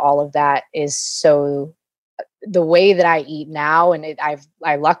open about all of that is so the way that I eat now, and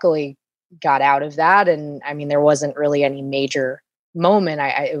I luckily got out of that. And I mean, there wasn't really any major moment.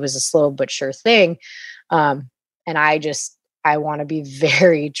 It was a slow but sure thing. And I want to be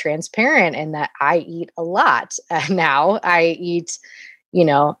very transparent in that I eat a lot now. I eat,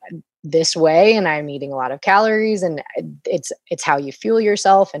 this way, and I'm eating a lot of calories, and it's how you fuel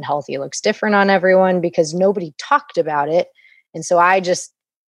yourself, and healthy looks different on everyone because nobody talked about it. And so I just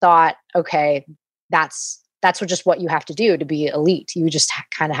thought, okay, that's what you have to do to be elite. You just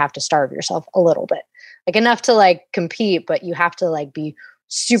kind of have to starve yourself a little bit, enough to compete, but you have to be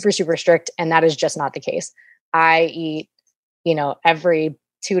super, super strict. And that is just not the case. I eat, every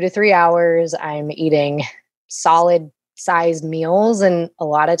 2 to 3 hours, I'm eating solid sized meals. And a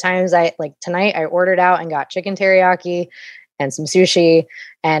lot of times tonight I ordered out and got chicken teriyaki and some sushi.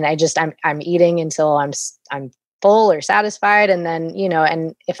 And I'm eating until I'm full or satisfied. And then,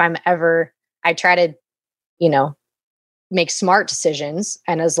 and if I try to, make smart decisions.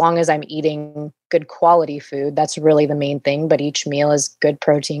 And as long as I'm eating good quality food, that's really the main thing. But each meal is good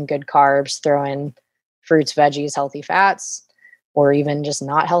protein, good carbs, throw in fruits, veggies, healthy fats, or even just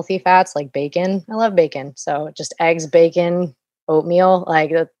not healthy fats like bacon. I love bacon. So just eggs, bacon, oatmeal,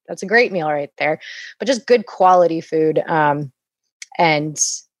 that's a great meal right there, but just good quality food. And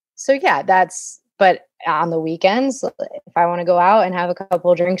so, yeah, but on the weekends, if I want to go out and have a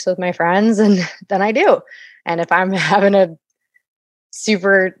couple of drinks with my friends, and then I do. And if I'm having a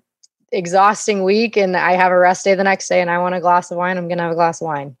super exhausting week and I have a rest day the next day and I want a glass of wine, I'm going to have a glass of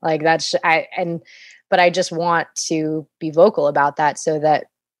wine. But I just want to be vocal about that so that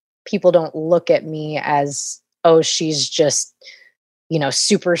people don't look at me as, oh, she's just,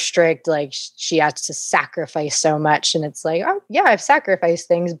 super strict. Like she has to sacrifice so much. And it's like, oh yeah, I've sacrificed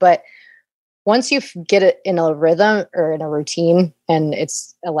things. But once you get it in a rhythm or in a routine and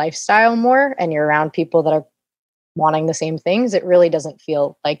it's a lifestyle more, and you're around people that are wanting the same things, it really doesn't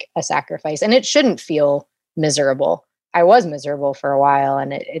feel like a sacrifice, and it shouldn't feel miserable. I was miserable for a while,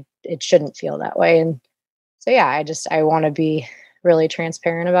 and it shouldn't feel that way. And so, yeah, I want to be really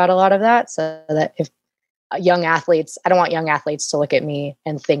transparent about a lot of that, so that if young athletes, I don't want young athletes to look at me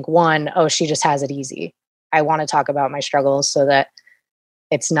and think, one, oh, she just has it easy. I want to talk about my struggles so that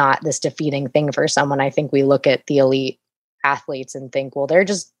it's not this defeating thing for someone. I think we look at the elite athletes and think, well, they're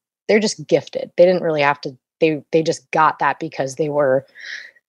just gifted. They didn't really have to, they just got that because they were,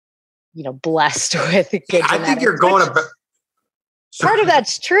 blessed with good genetics. I think you're going to part of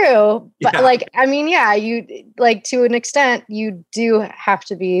that's true, but you to an extent, you do have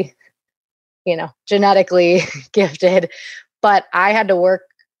to be, genetically gifted, but I had to work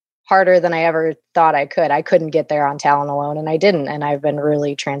harder than I ever thought I could. I couldn't get there on talent alone, and I didn't. And I've been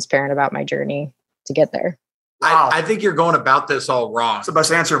really transparent about my journey to get there. Wow. I think you're going about this all wrong. It's the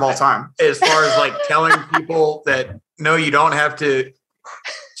best answer of all time. As far as telling people that, no, you don't have to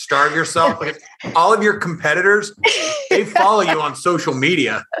starve yourself. All of your competitors, they follow you on social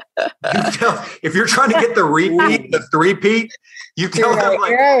media. If you're trying to get the three-peat, you tell them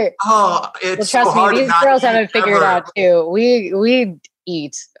right. Oh, it's so hard. These girls haven't figured out too. We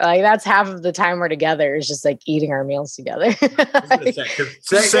eat that's half of the time we're together is just eating our meals together.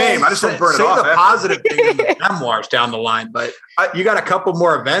 Same. I just don't burn it off. The positive thing in the memoirs down the line, but you got a couple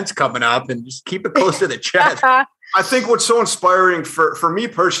more events coming up, and just keep it close to the chest. I think what's so inspiring for me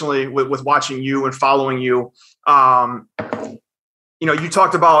personally with watching you and following you, you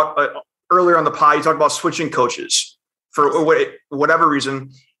talked about earlier on the pod, you talked about switching coaches for whatever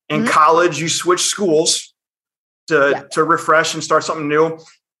reason. In college, you switched schools to refresh and start something new.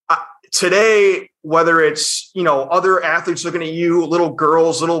 Today, whether it's, other athletes looking at you, little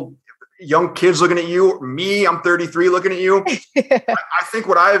girls, little young kids looking at you, me, I'm 33 looking at you. I think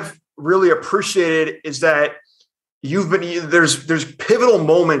what I've really appreciated is that there's pivotal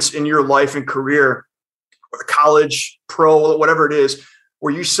moments in your life and career, college, pro, whatever it is,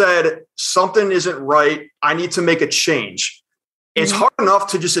 where you said something isn't right. I need to make a change. It's hard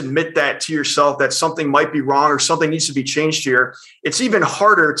enough to just admit that to yourself, that something might be wrong or something needs to be changed here. It's even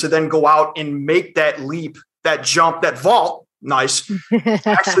harder to then go out and make that leap, that jump, that vault, nice,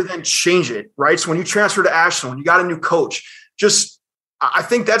 actually then change it, right? So when you transfer to Ashland, you got a new coach, I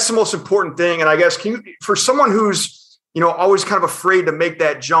think that's the most important thing. And I guess for someone who's, always kind of afraid to make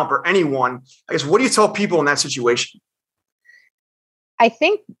that jump, or anyone, I guess, what do you tell people in that situation? I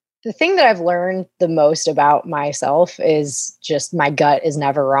think the thing that I've learned the most about myself is just my gut is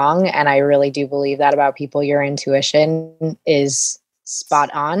never wrong. And I really do believe that about people. Your intuition is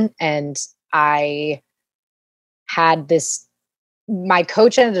spot on. And I had my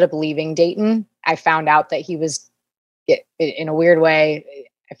coach ended up leaving Dayton. I found out that he was, in a weird way,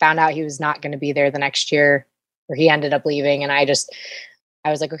 I found out he was not going to be there the next year, or he ended up leaving. And I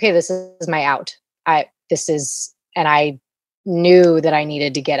was like, okay, this is my out. And I knew that I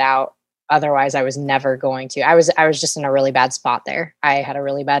needed to get out. Otherwise I was never going to. I was just in a really bad spot there. I had a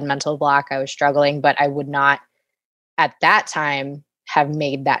really bad mental block. I was struggling, but I would not at that time have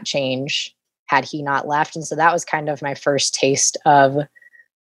made that change had he not left. And so that was kind of my first taste of,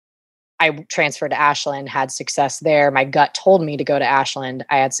 I transferred to Ashland, had success there. My gut told me to go to Ashland.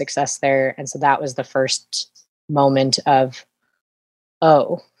 I had success there. And so that was the first moment of,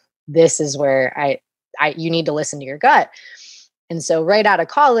 oh, this is where you need to listen to your gut. And so right out of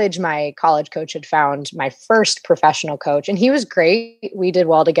college, my college coach had found my first professional coach, and he was great. We did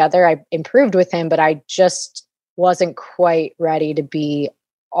well together. I improved with him, but I just wasn't quite ready to be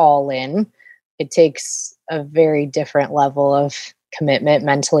all in. It takes a very different level of commitment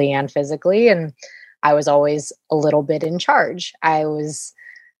mentally and physically. And I was always a little bit in charge. I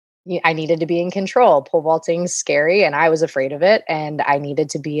needed to be in control. Pole vaulting's scary and I was afraid of it, and I needed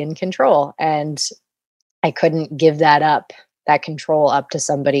to be in control. And I couldn't give that control up to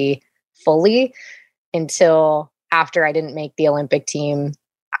somebody fully until after I didn't make the Olympic team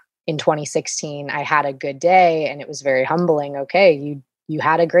in 2016. I had a good day and it was very humbling. Okay, you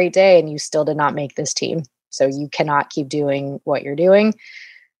had a great day and you still did not make this team. So you cannot keep doing what you're doing.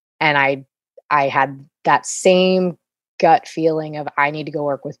 And I had that same gut feeling of I need to go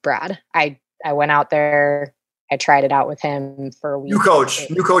work with Brad. I went out there. I tried it out with him for a week. New coach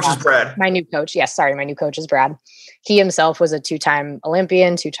is Brad. My new coach. Yes. Sorry. My new coach is Brad. He himself was a 2-time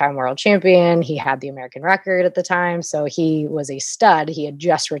Olympian, 2-time world champion. He had the American record at the time. So he was a stud. He had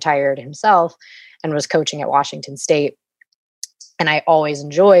just retired himself and was coaching at Washington State. And I always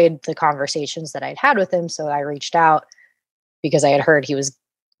enjoyed the conversations that I'd had with him. So I reached out because I had heard he was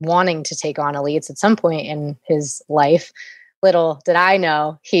wanting to take on elites at some point in his life. Little did I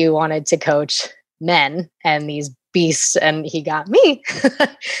know he wanted to coach men and these beasts, and he got me.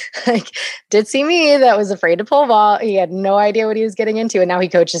 Did see me that was afraid to pole vault. He had no idea what he was getting into, and now he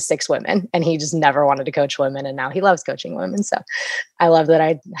coaches 6 women, and he just never wanted to coach women, and now he loves coaching women. So I love that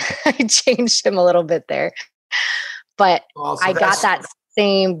I changed him a little bit there. But I got that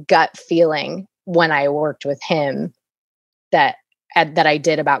same gut feeling when I worked with him that I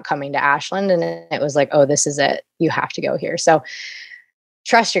did about coming to Ashland. And it was like, oh, this is it. You have to go here. So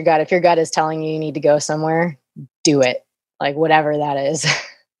trust your gut. If your gut is telling you need to go somewhere, do it. Like whatever that is.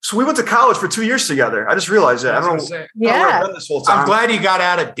 So we went to college for 2 years together. I just realized that. I don't know. Yeah. This whole time. I'm glad you got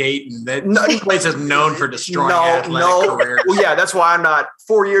out of Dayton. That place is known for destroying athletic careers. Well, yeah, that's why I'm not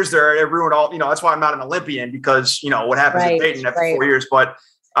 4 years there. It ruined all, that's why I'm not an Olympian, because, what happens at Dayton after 4 years. But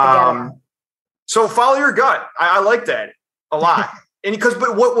so follow your gut. I like that a lot.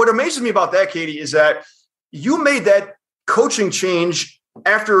 But what amazes me about that, Katie, is that you made that coaching change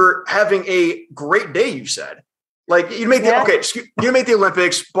after having a great day, you said. Like you made you made the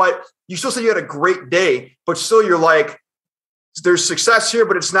Olympics, but you still said you had a great day, but still you're like, there's success here,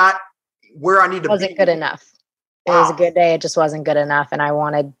 but it's not where I need to be. It wasn't good enough. It was a good day. It just wasn't good enough. And I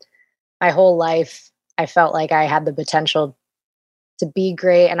wanted my whole life. I felt like I had the potential to be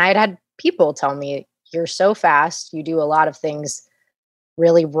great. And I'd had people tell me, you're so fast. You do a lot of things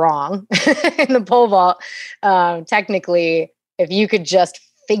really wrong in the pole vault. Technically, if you could just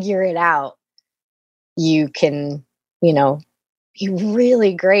figure it out, you can, be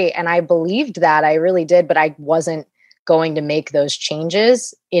really great. And I believed that. I really did, but I wasn't going to make those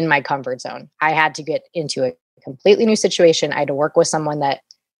changes in my comfort zone. I had to get into a completely new situation. I had to work with someone that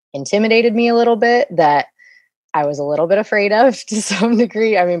intimidated me a little bit, that I was a little bit afraid of to some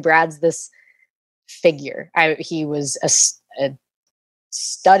degree. I mean, Brad's this figure. He was a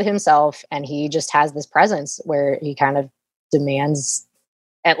stud himself, and he just has this presence where he kind of demands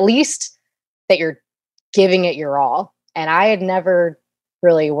at least that you're giving it your all. And I had never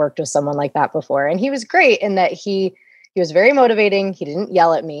really worked with someone like that before. And he was great in that he was very motivating. He didn't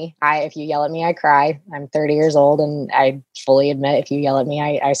yell at me. If you yell at me, I cry. I'm 30 years old, and I fully admit if you yell at me,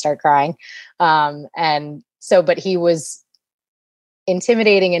 I start crying. But he was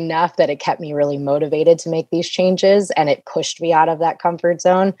intimidating enough that it kept me really motivated to make these changes, and it pushed me out of that comfort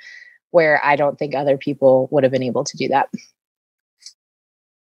zone where I don't think other people would have been able to do that.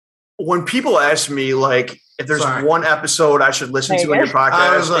 When people ask me, like, if there's one episode I should listen to on your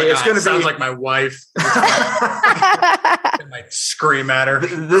podcast, it's going to be. Sounds like my wife. And I scream at her.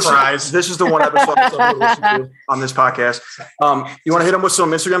 This is the one episode I'm going to listen to on this podcast. You want to hit them with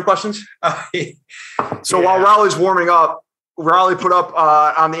some Instagram questions? While Raleigh's warming up, Raleigh put up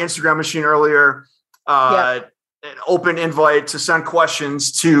on the Instagram machine earlier an open invite to send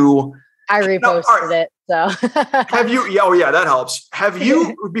questions to. I reposted it. So have you? Yeah, that helps. Have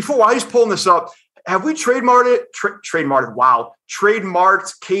you? While he's pulling this up, have we trademarked it?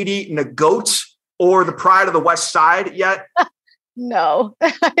 Trademarked Katie Nagoat or the Pride of the West Side yet? No,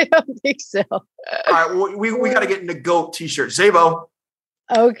 I don't think so. All right, well, we got to get Nagoat t-shirt. Zabo.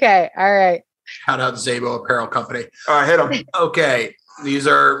 Okay, all right. Shout out Zabo Apparel Company. All right, hit them. Okay, these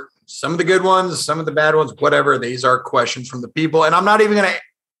are some of the good ones, some of the bad ones, whatever. These are questions from the people, and I'm not even going to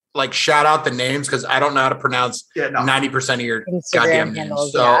shout out the names because I don't know how to pronounce 90% of your Instagram goddamn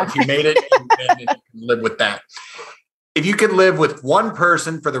names. So if you made it, you can live with that. If you could live with one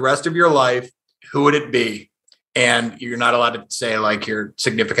person for the rest of your life, who would it be? and you're not allowed to say like your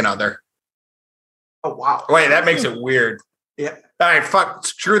significant other. Oh, wow. Wait, that makes it weird. Yeah. All right,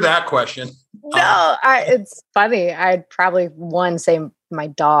 screw that question. No, it's funny. I'd probably one say my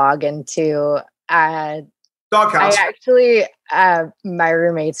dog, and two, Dog counts. I actually, my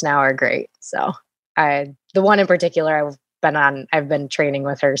roommates now are great. So the one in particular I've been training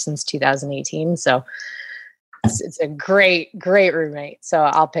with her since 2018. So it's a great roommate. So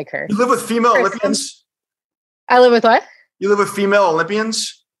I'll pick her. You live with female Olympians? I live with what? You live with female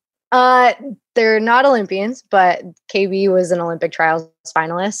Olympians? They're not Olympians, but KB was an Olympic trials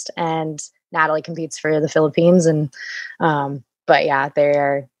finalist, and Natalie competes for the Philippines. And, but yeah,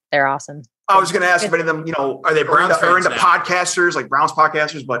 they're awesome. I was going to ask if any of them, are they Browns or into podcasters, like Browns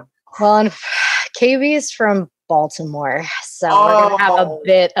podcasters? But KB is from Baltimore, so we're going to have a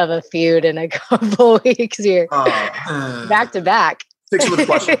bit of a feud in a couple weeks here, back to back. Sticks with the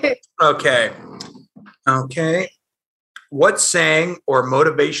question. Okay. What saying or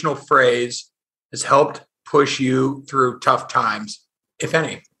motivational phrase has helped push you through tough times, if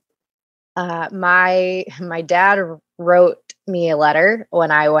any? My dad wrote me a letter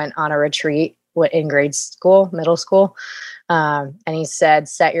when I went on a retreat in middle school. And he said,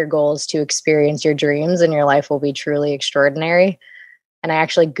 set your goals to experience your dreams and your life will be truly extraordinary. And I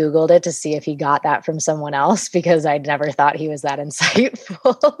actually Googled it to see if he got that from someone else, because I never thought he was that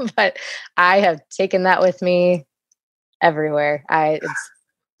insightful. But I have taken that with me everywhere.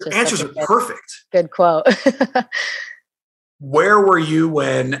 Your answers are perfect. Good quote. Where were you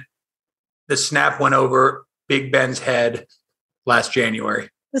when the snap went over Big Ben's head last January?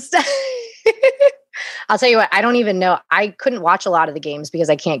 I'll tell you what, I don't even know. I couldn't watch a lot of the games because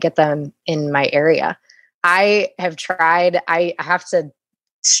I can't get them in my area. I have tried. I have to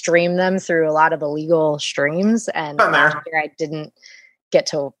stream them through a lot of illegal streams, and last year I didn't get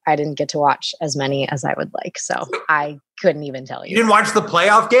to watch as many as I would like. So I couldn't even tell you. You didn't watch the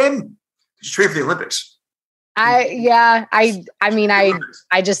playoff game? Just train for the Olympics. I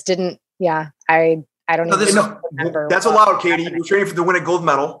just didn't. Yeah. I don't even remember. That's allowed, Katie. You're training to win a gold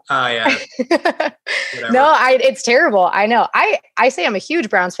medal. Yeah. No, it's terrible. I know. I say I'm a huge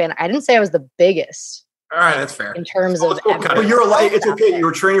Browns fan. I didn't say I was the biggest. All right, that's fair. In terms of, but you're allowed. It's okay. You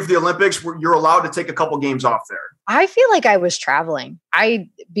were training for the Olympics. You're allowed to take a couple games off there. I feel like I was traveling.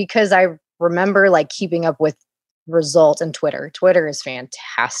 Because I remember like keeping up with results and Twitter. Twitter is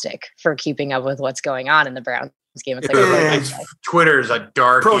fantastic for keeping up with what's going on in the Browns game. It's like Twitter is a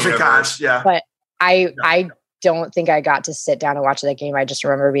dark pros and cons. Yeah, but I don't think I got to sit down and watch that game. I just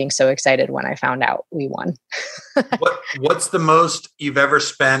remember being so excited when I found out we won. What's the most you've ever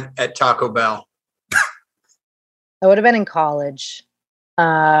spent at Taco Bell? I would have been in college.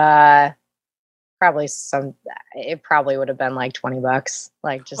 It probably would have been like $20.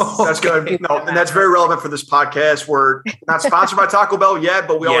 Like just that's good. No, and that's very relevant for this podcast. We're not sponsored by Taco Bell yet,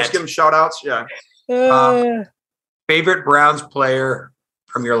 but we always give them shout outs. Yeah. Favorite Browns player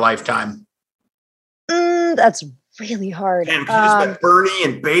from your lifetime? That's really hard. And Bernie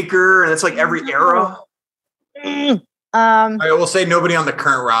and Baker, and it's like every era. I will say nobody on the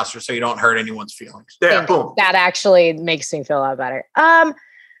current roster, so you don't hurt anyone's feelings. Yeah, boom. That actually makes me feel a lot better. I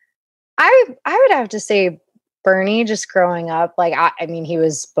would have to say Bernie. Just growing up, like I mean, he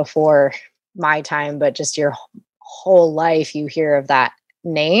was before my time, but just your whole life, you hear of that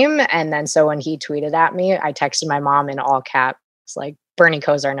name, and then so when he tweeted at me, I texted my mom in all caps, like Bernie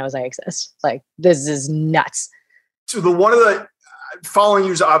Kosar knows I exist. Like this is nuts. So one of the following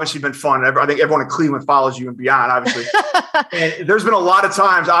you has obviously been fun. I think everyone in Cleveland follows you and beyond, obviously. And there's been a lot of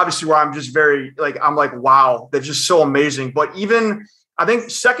times, obviously, where I'm just I'm like, wow, that's just so amazing. But even I think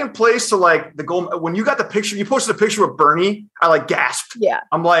second place to like the goal, when you got the picture, you posted a picture with Bernie, I like gasped. Yeah.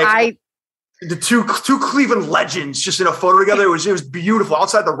 I'm like, the two Cleveland legends just in a photo together. It was beautiful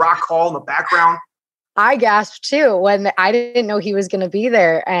outside the Rock Hall in the background. I gasped too when I didn't know he was going to be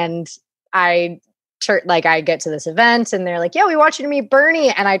there. And I get to this event and they're like, yeah, we want you to meet Bernie.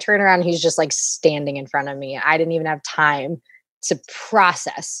 And I turn around and he's just like standing in front of me. I didn't even have time to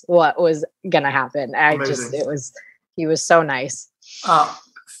process what was going to happen. He was so nice.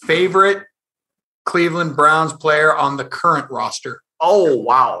 Favorite Cleveland Browns player on the current roster? Oh,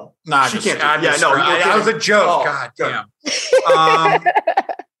 wow. Nah, she can't. That was a joke. God damn.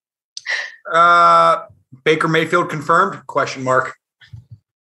 Baker Mayfield confirmed? ?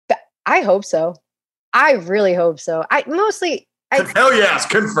 I hope so. I really hope so. Hell yes,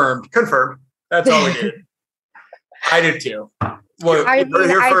 confirmed. That's all we did. I did too. Well, I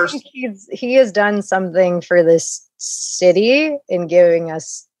think he has done something for this city in giving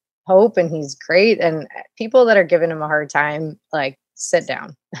us hope, and he's great. And people that are giving him a hard time, like, sit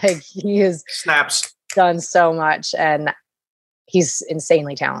down. Like he is snaps. done so much, and he's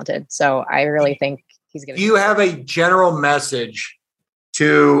insanely talented. So I really think he's going to. Do you have a general message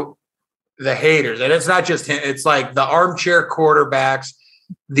to the haters? And it's not just him. It's like the armchair quarterbacks,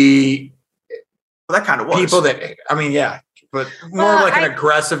 that kind of was. People that, I mean, yeah, but more like an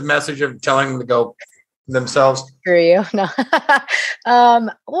aggressive message of telling them to go themselves. Screw you. No.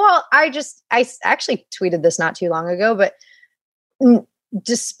 Well, I actually tweeted this not too long ago, but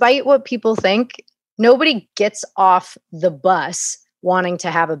despite what people think, nobody gets off the bus wanting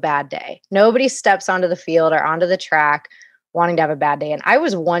to have a bad day. Nobody steps onto the field or onto the track wanting to have a bad day. And I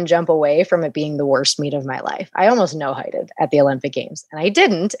was one jump away from it being the worst meet of my life. I almost no-highted at the Olympic Games, and I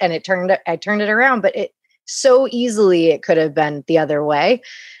didn't. And I turned it around, but it so easily it could have been the other way.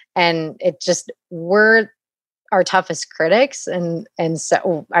 And it just, we're our toughest critics. And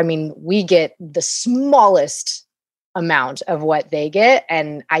so, I mean, we get the smallest amount of what they get.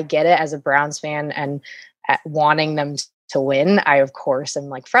 And I get it as a Browns fan and wanting them to win. I, of course, am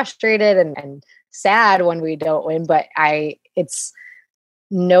like frustrated and sad when we don't win, but it's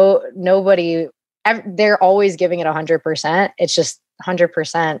nobody, they're always giving it 100%. It's just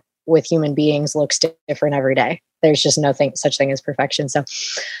 100% with human beings looks different every day. There's just such thing as perfection. So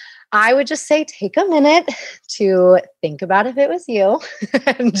I would just say, take a minute to think about if it was you.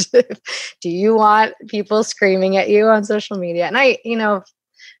 And do you want people screaming at you on social media? And I,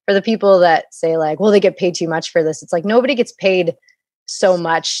 for the people that say like, well, they get paid too much for this. It's like, nobody gets paid so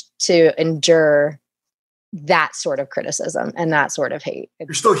much to endure that sort of criticism and that sort of hate.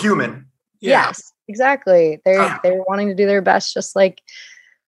 You're still human. Yeah. Yes, exactly. They're wanting to do their best, just like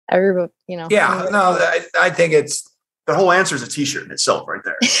everybody, Yeah, no, I think it's the whole answer is a t-shirt in itself right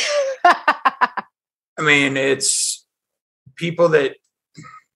there. I mean, it's people that,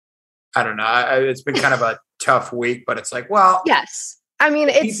 I don't know. It's been kind of a tough week, but it's like, well, yes. I mean,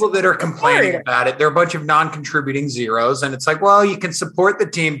 it's people that are complaining about it. They're a bunch of non-contributing zeros. And it's like, well, you can support the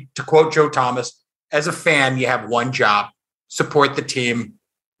team. To quote Joe Thomas, as a fan, you have one job, support the team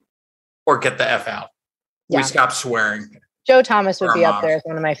or get the F out. Yeah. We stop swearing. Joe Thomas would be up there as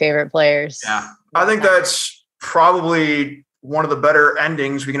one of my favorite players. Yeah. I think that's probably one of the better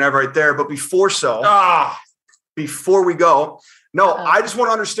endings we can have right there. But before we go, I just want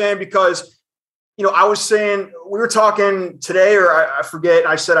to understand because, I was saying, we were talking today, or I forget.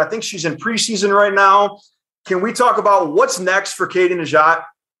 I said, I think she's in preseason right now. Can we talk about what's next for Katie Najat?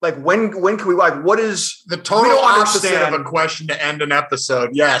 Like when can we, like, what is the total opposite of a question to end an episode?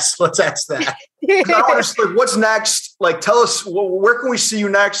 Yes. Let's ask that. I don't understand what's next. Like, tell us, where can we see you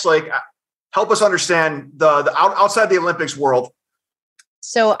next? Like, help us understand the outside the Olympics world.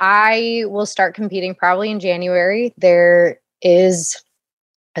 So I will start competing probably in January. There is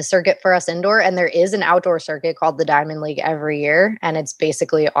a circuit for us indoor, and there is an outdoor circuit called the Diamond League every year. And it's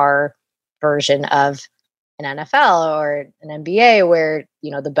basically our version of an NFL or an NBA where,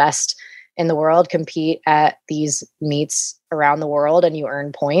 the best in the world compete at these meets around the world and you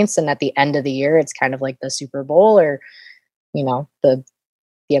earn points. And at the end of the year, it's kind of like the Super Bowl or, the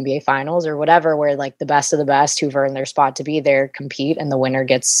NBA finals or whatever, where like the best of the best who've earned their spot to be there compete and the winner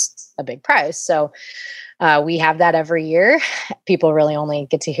gets a big prize. So we have that every year. People really only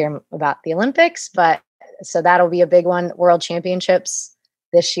get to hear about the Olympics, but so that'll be a big one. World Championships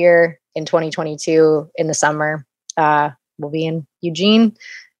this year in 2022 in the summer. We'll be in Eugene,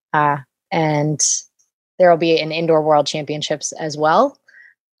 and there will be an indoor World Championships as well.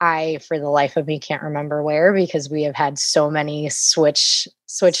 I, for the life of me, can't remember where because we have had so many switched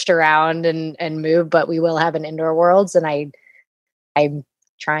around and moved, but we will have an indoor Worlds, and I'm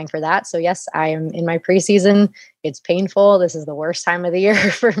trying for that. So yes, I am in my preseason. It's painful. This is the worst time of the year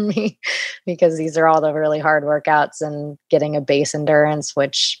for me because these are all the really hard workouts and getting a base endurance,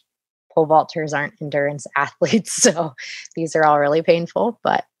 which pole vaulters aren't endurance athletes. So these are all really painful,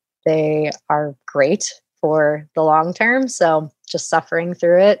 but they are great for the long term. So just suffering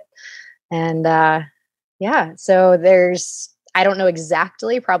through it. And so I don't know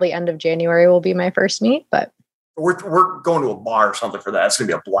exactly, probably end of January will be my first meet, but we're going to a bar or something for that. It's going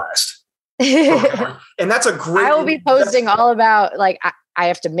to be a blast. And that's a great. I will be posting all about, like, I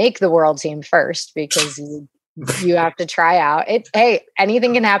have to make the world team first because you have to try out. Hey,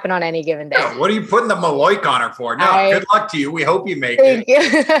 anything can happen on any given day. Yeah, what are you putting the Maloik on her for? No, good luck to you. We hope you make it. You.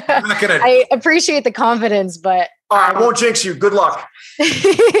 I appreciate the confidence, but I won't jinx you. Good luck.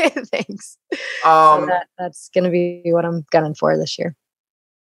 Thanks. So that's going to be what I'm gunning for this year.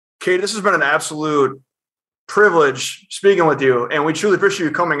 Kate, this has been an absolute privilege speaking with you, and we truly appreciate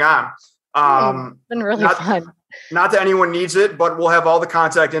you coming on. It's been really fun. Not that anyone needs it, but we'll have all the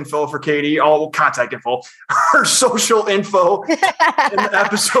contact info for Katie, her social info in the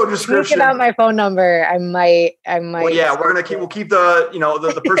episode description. Get out my phone number. I might. Well, yeah, we'll keep the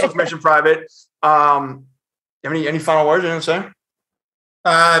the personal information private. Any final words you want to say?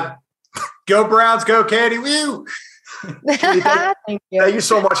 Go Browns, go Katie. Woo! Thank you. Thank you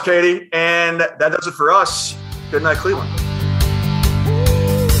so much, Katie. And that does it for us. Good night, Cleveland.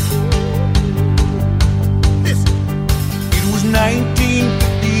 It was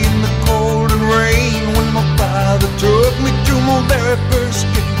 1950 in the cold and rain when my father took me to my very first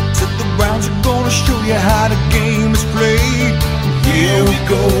game. Said the Browns are gonna show you how the game is played. Here we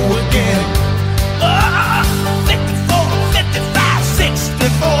go again. 54, 55,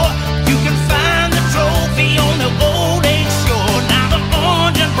 64. You can find the trophy on the old age shore. Now the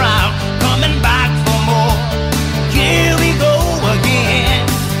orange and brown coming back for more. Here we go again.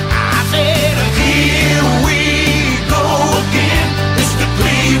 I said, here we go again. It's the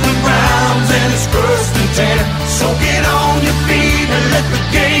Cleveland Browns and it's 1st and 10. So get on your feet and let the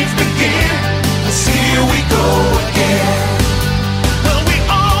games begin. 'Cause here we go again. Well, we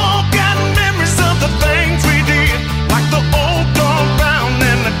all got memories of the things we did, like the old Don Brown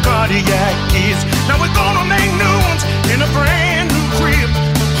and the Cardiac Kids. Now we're gonna make new ones in a brand new crib.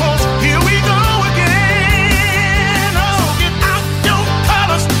 'Cause here we go again. Oh, get out your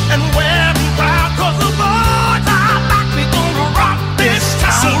colors and wear them proud. 'Cause the boys are back. We're gonna rock this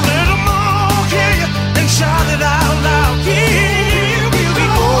town. So let them all hear you and shout it out loud. Here we go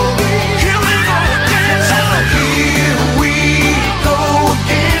again. Here we go again. Here we go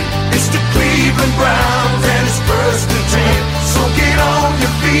again. It's the Cleveland Browns and it's 1st and 10. So get on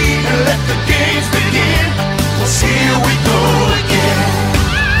your feet and let the games begin. 'Cause here we go again.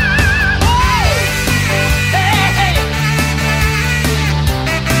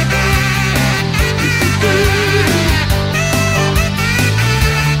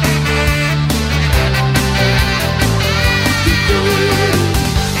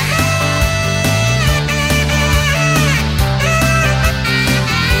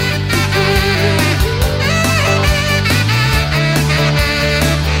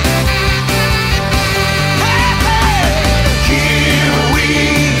 Here we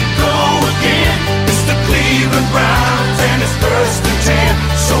go again. It's the Cleveland Browns and it's 1st and 10.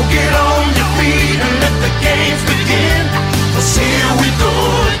 So get on your feet and let the games begin. 'Cause here we go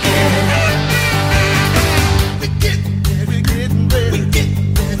again. We get ready, we get ready, we get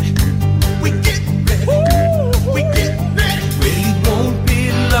ready, we get ready, we get ready. Well, it won't be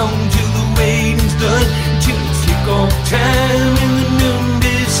long till the waiting's done, till it's kick-off time in the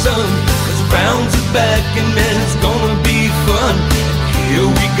noonday sun. 'Cause the Browns are back and man, it's gonna be fun. Here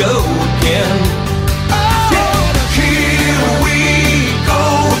we go again. Here we go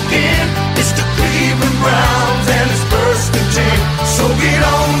again. It's the Cleveland Browns and it's 1st and 10. So get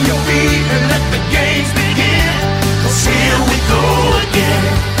on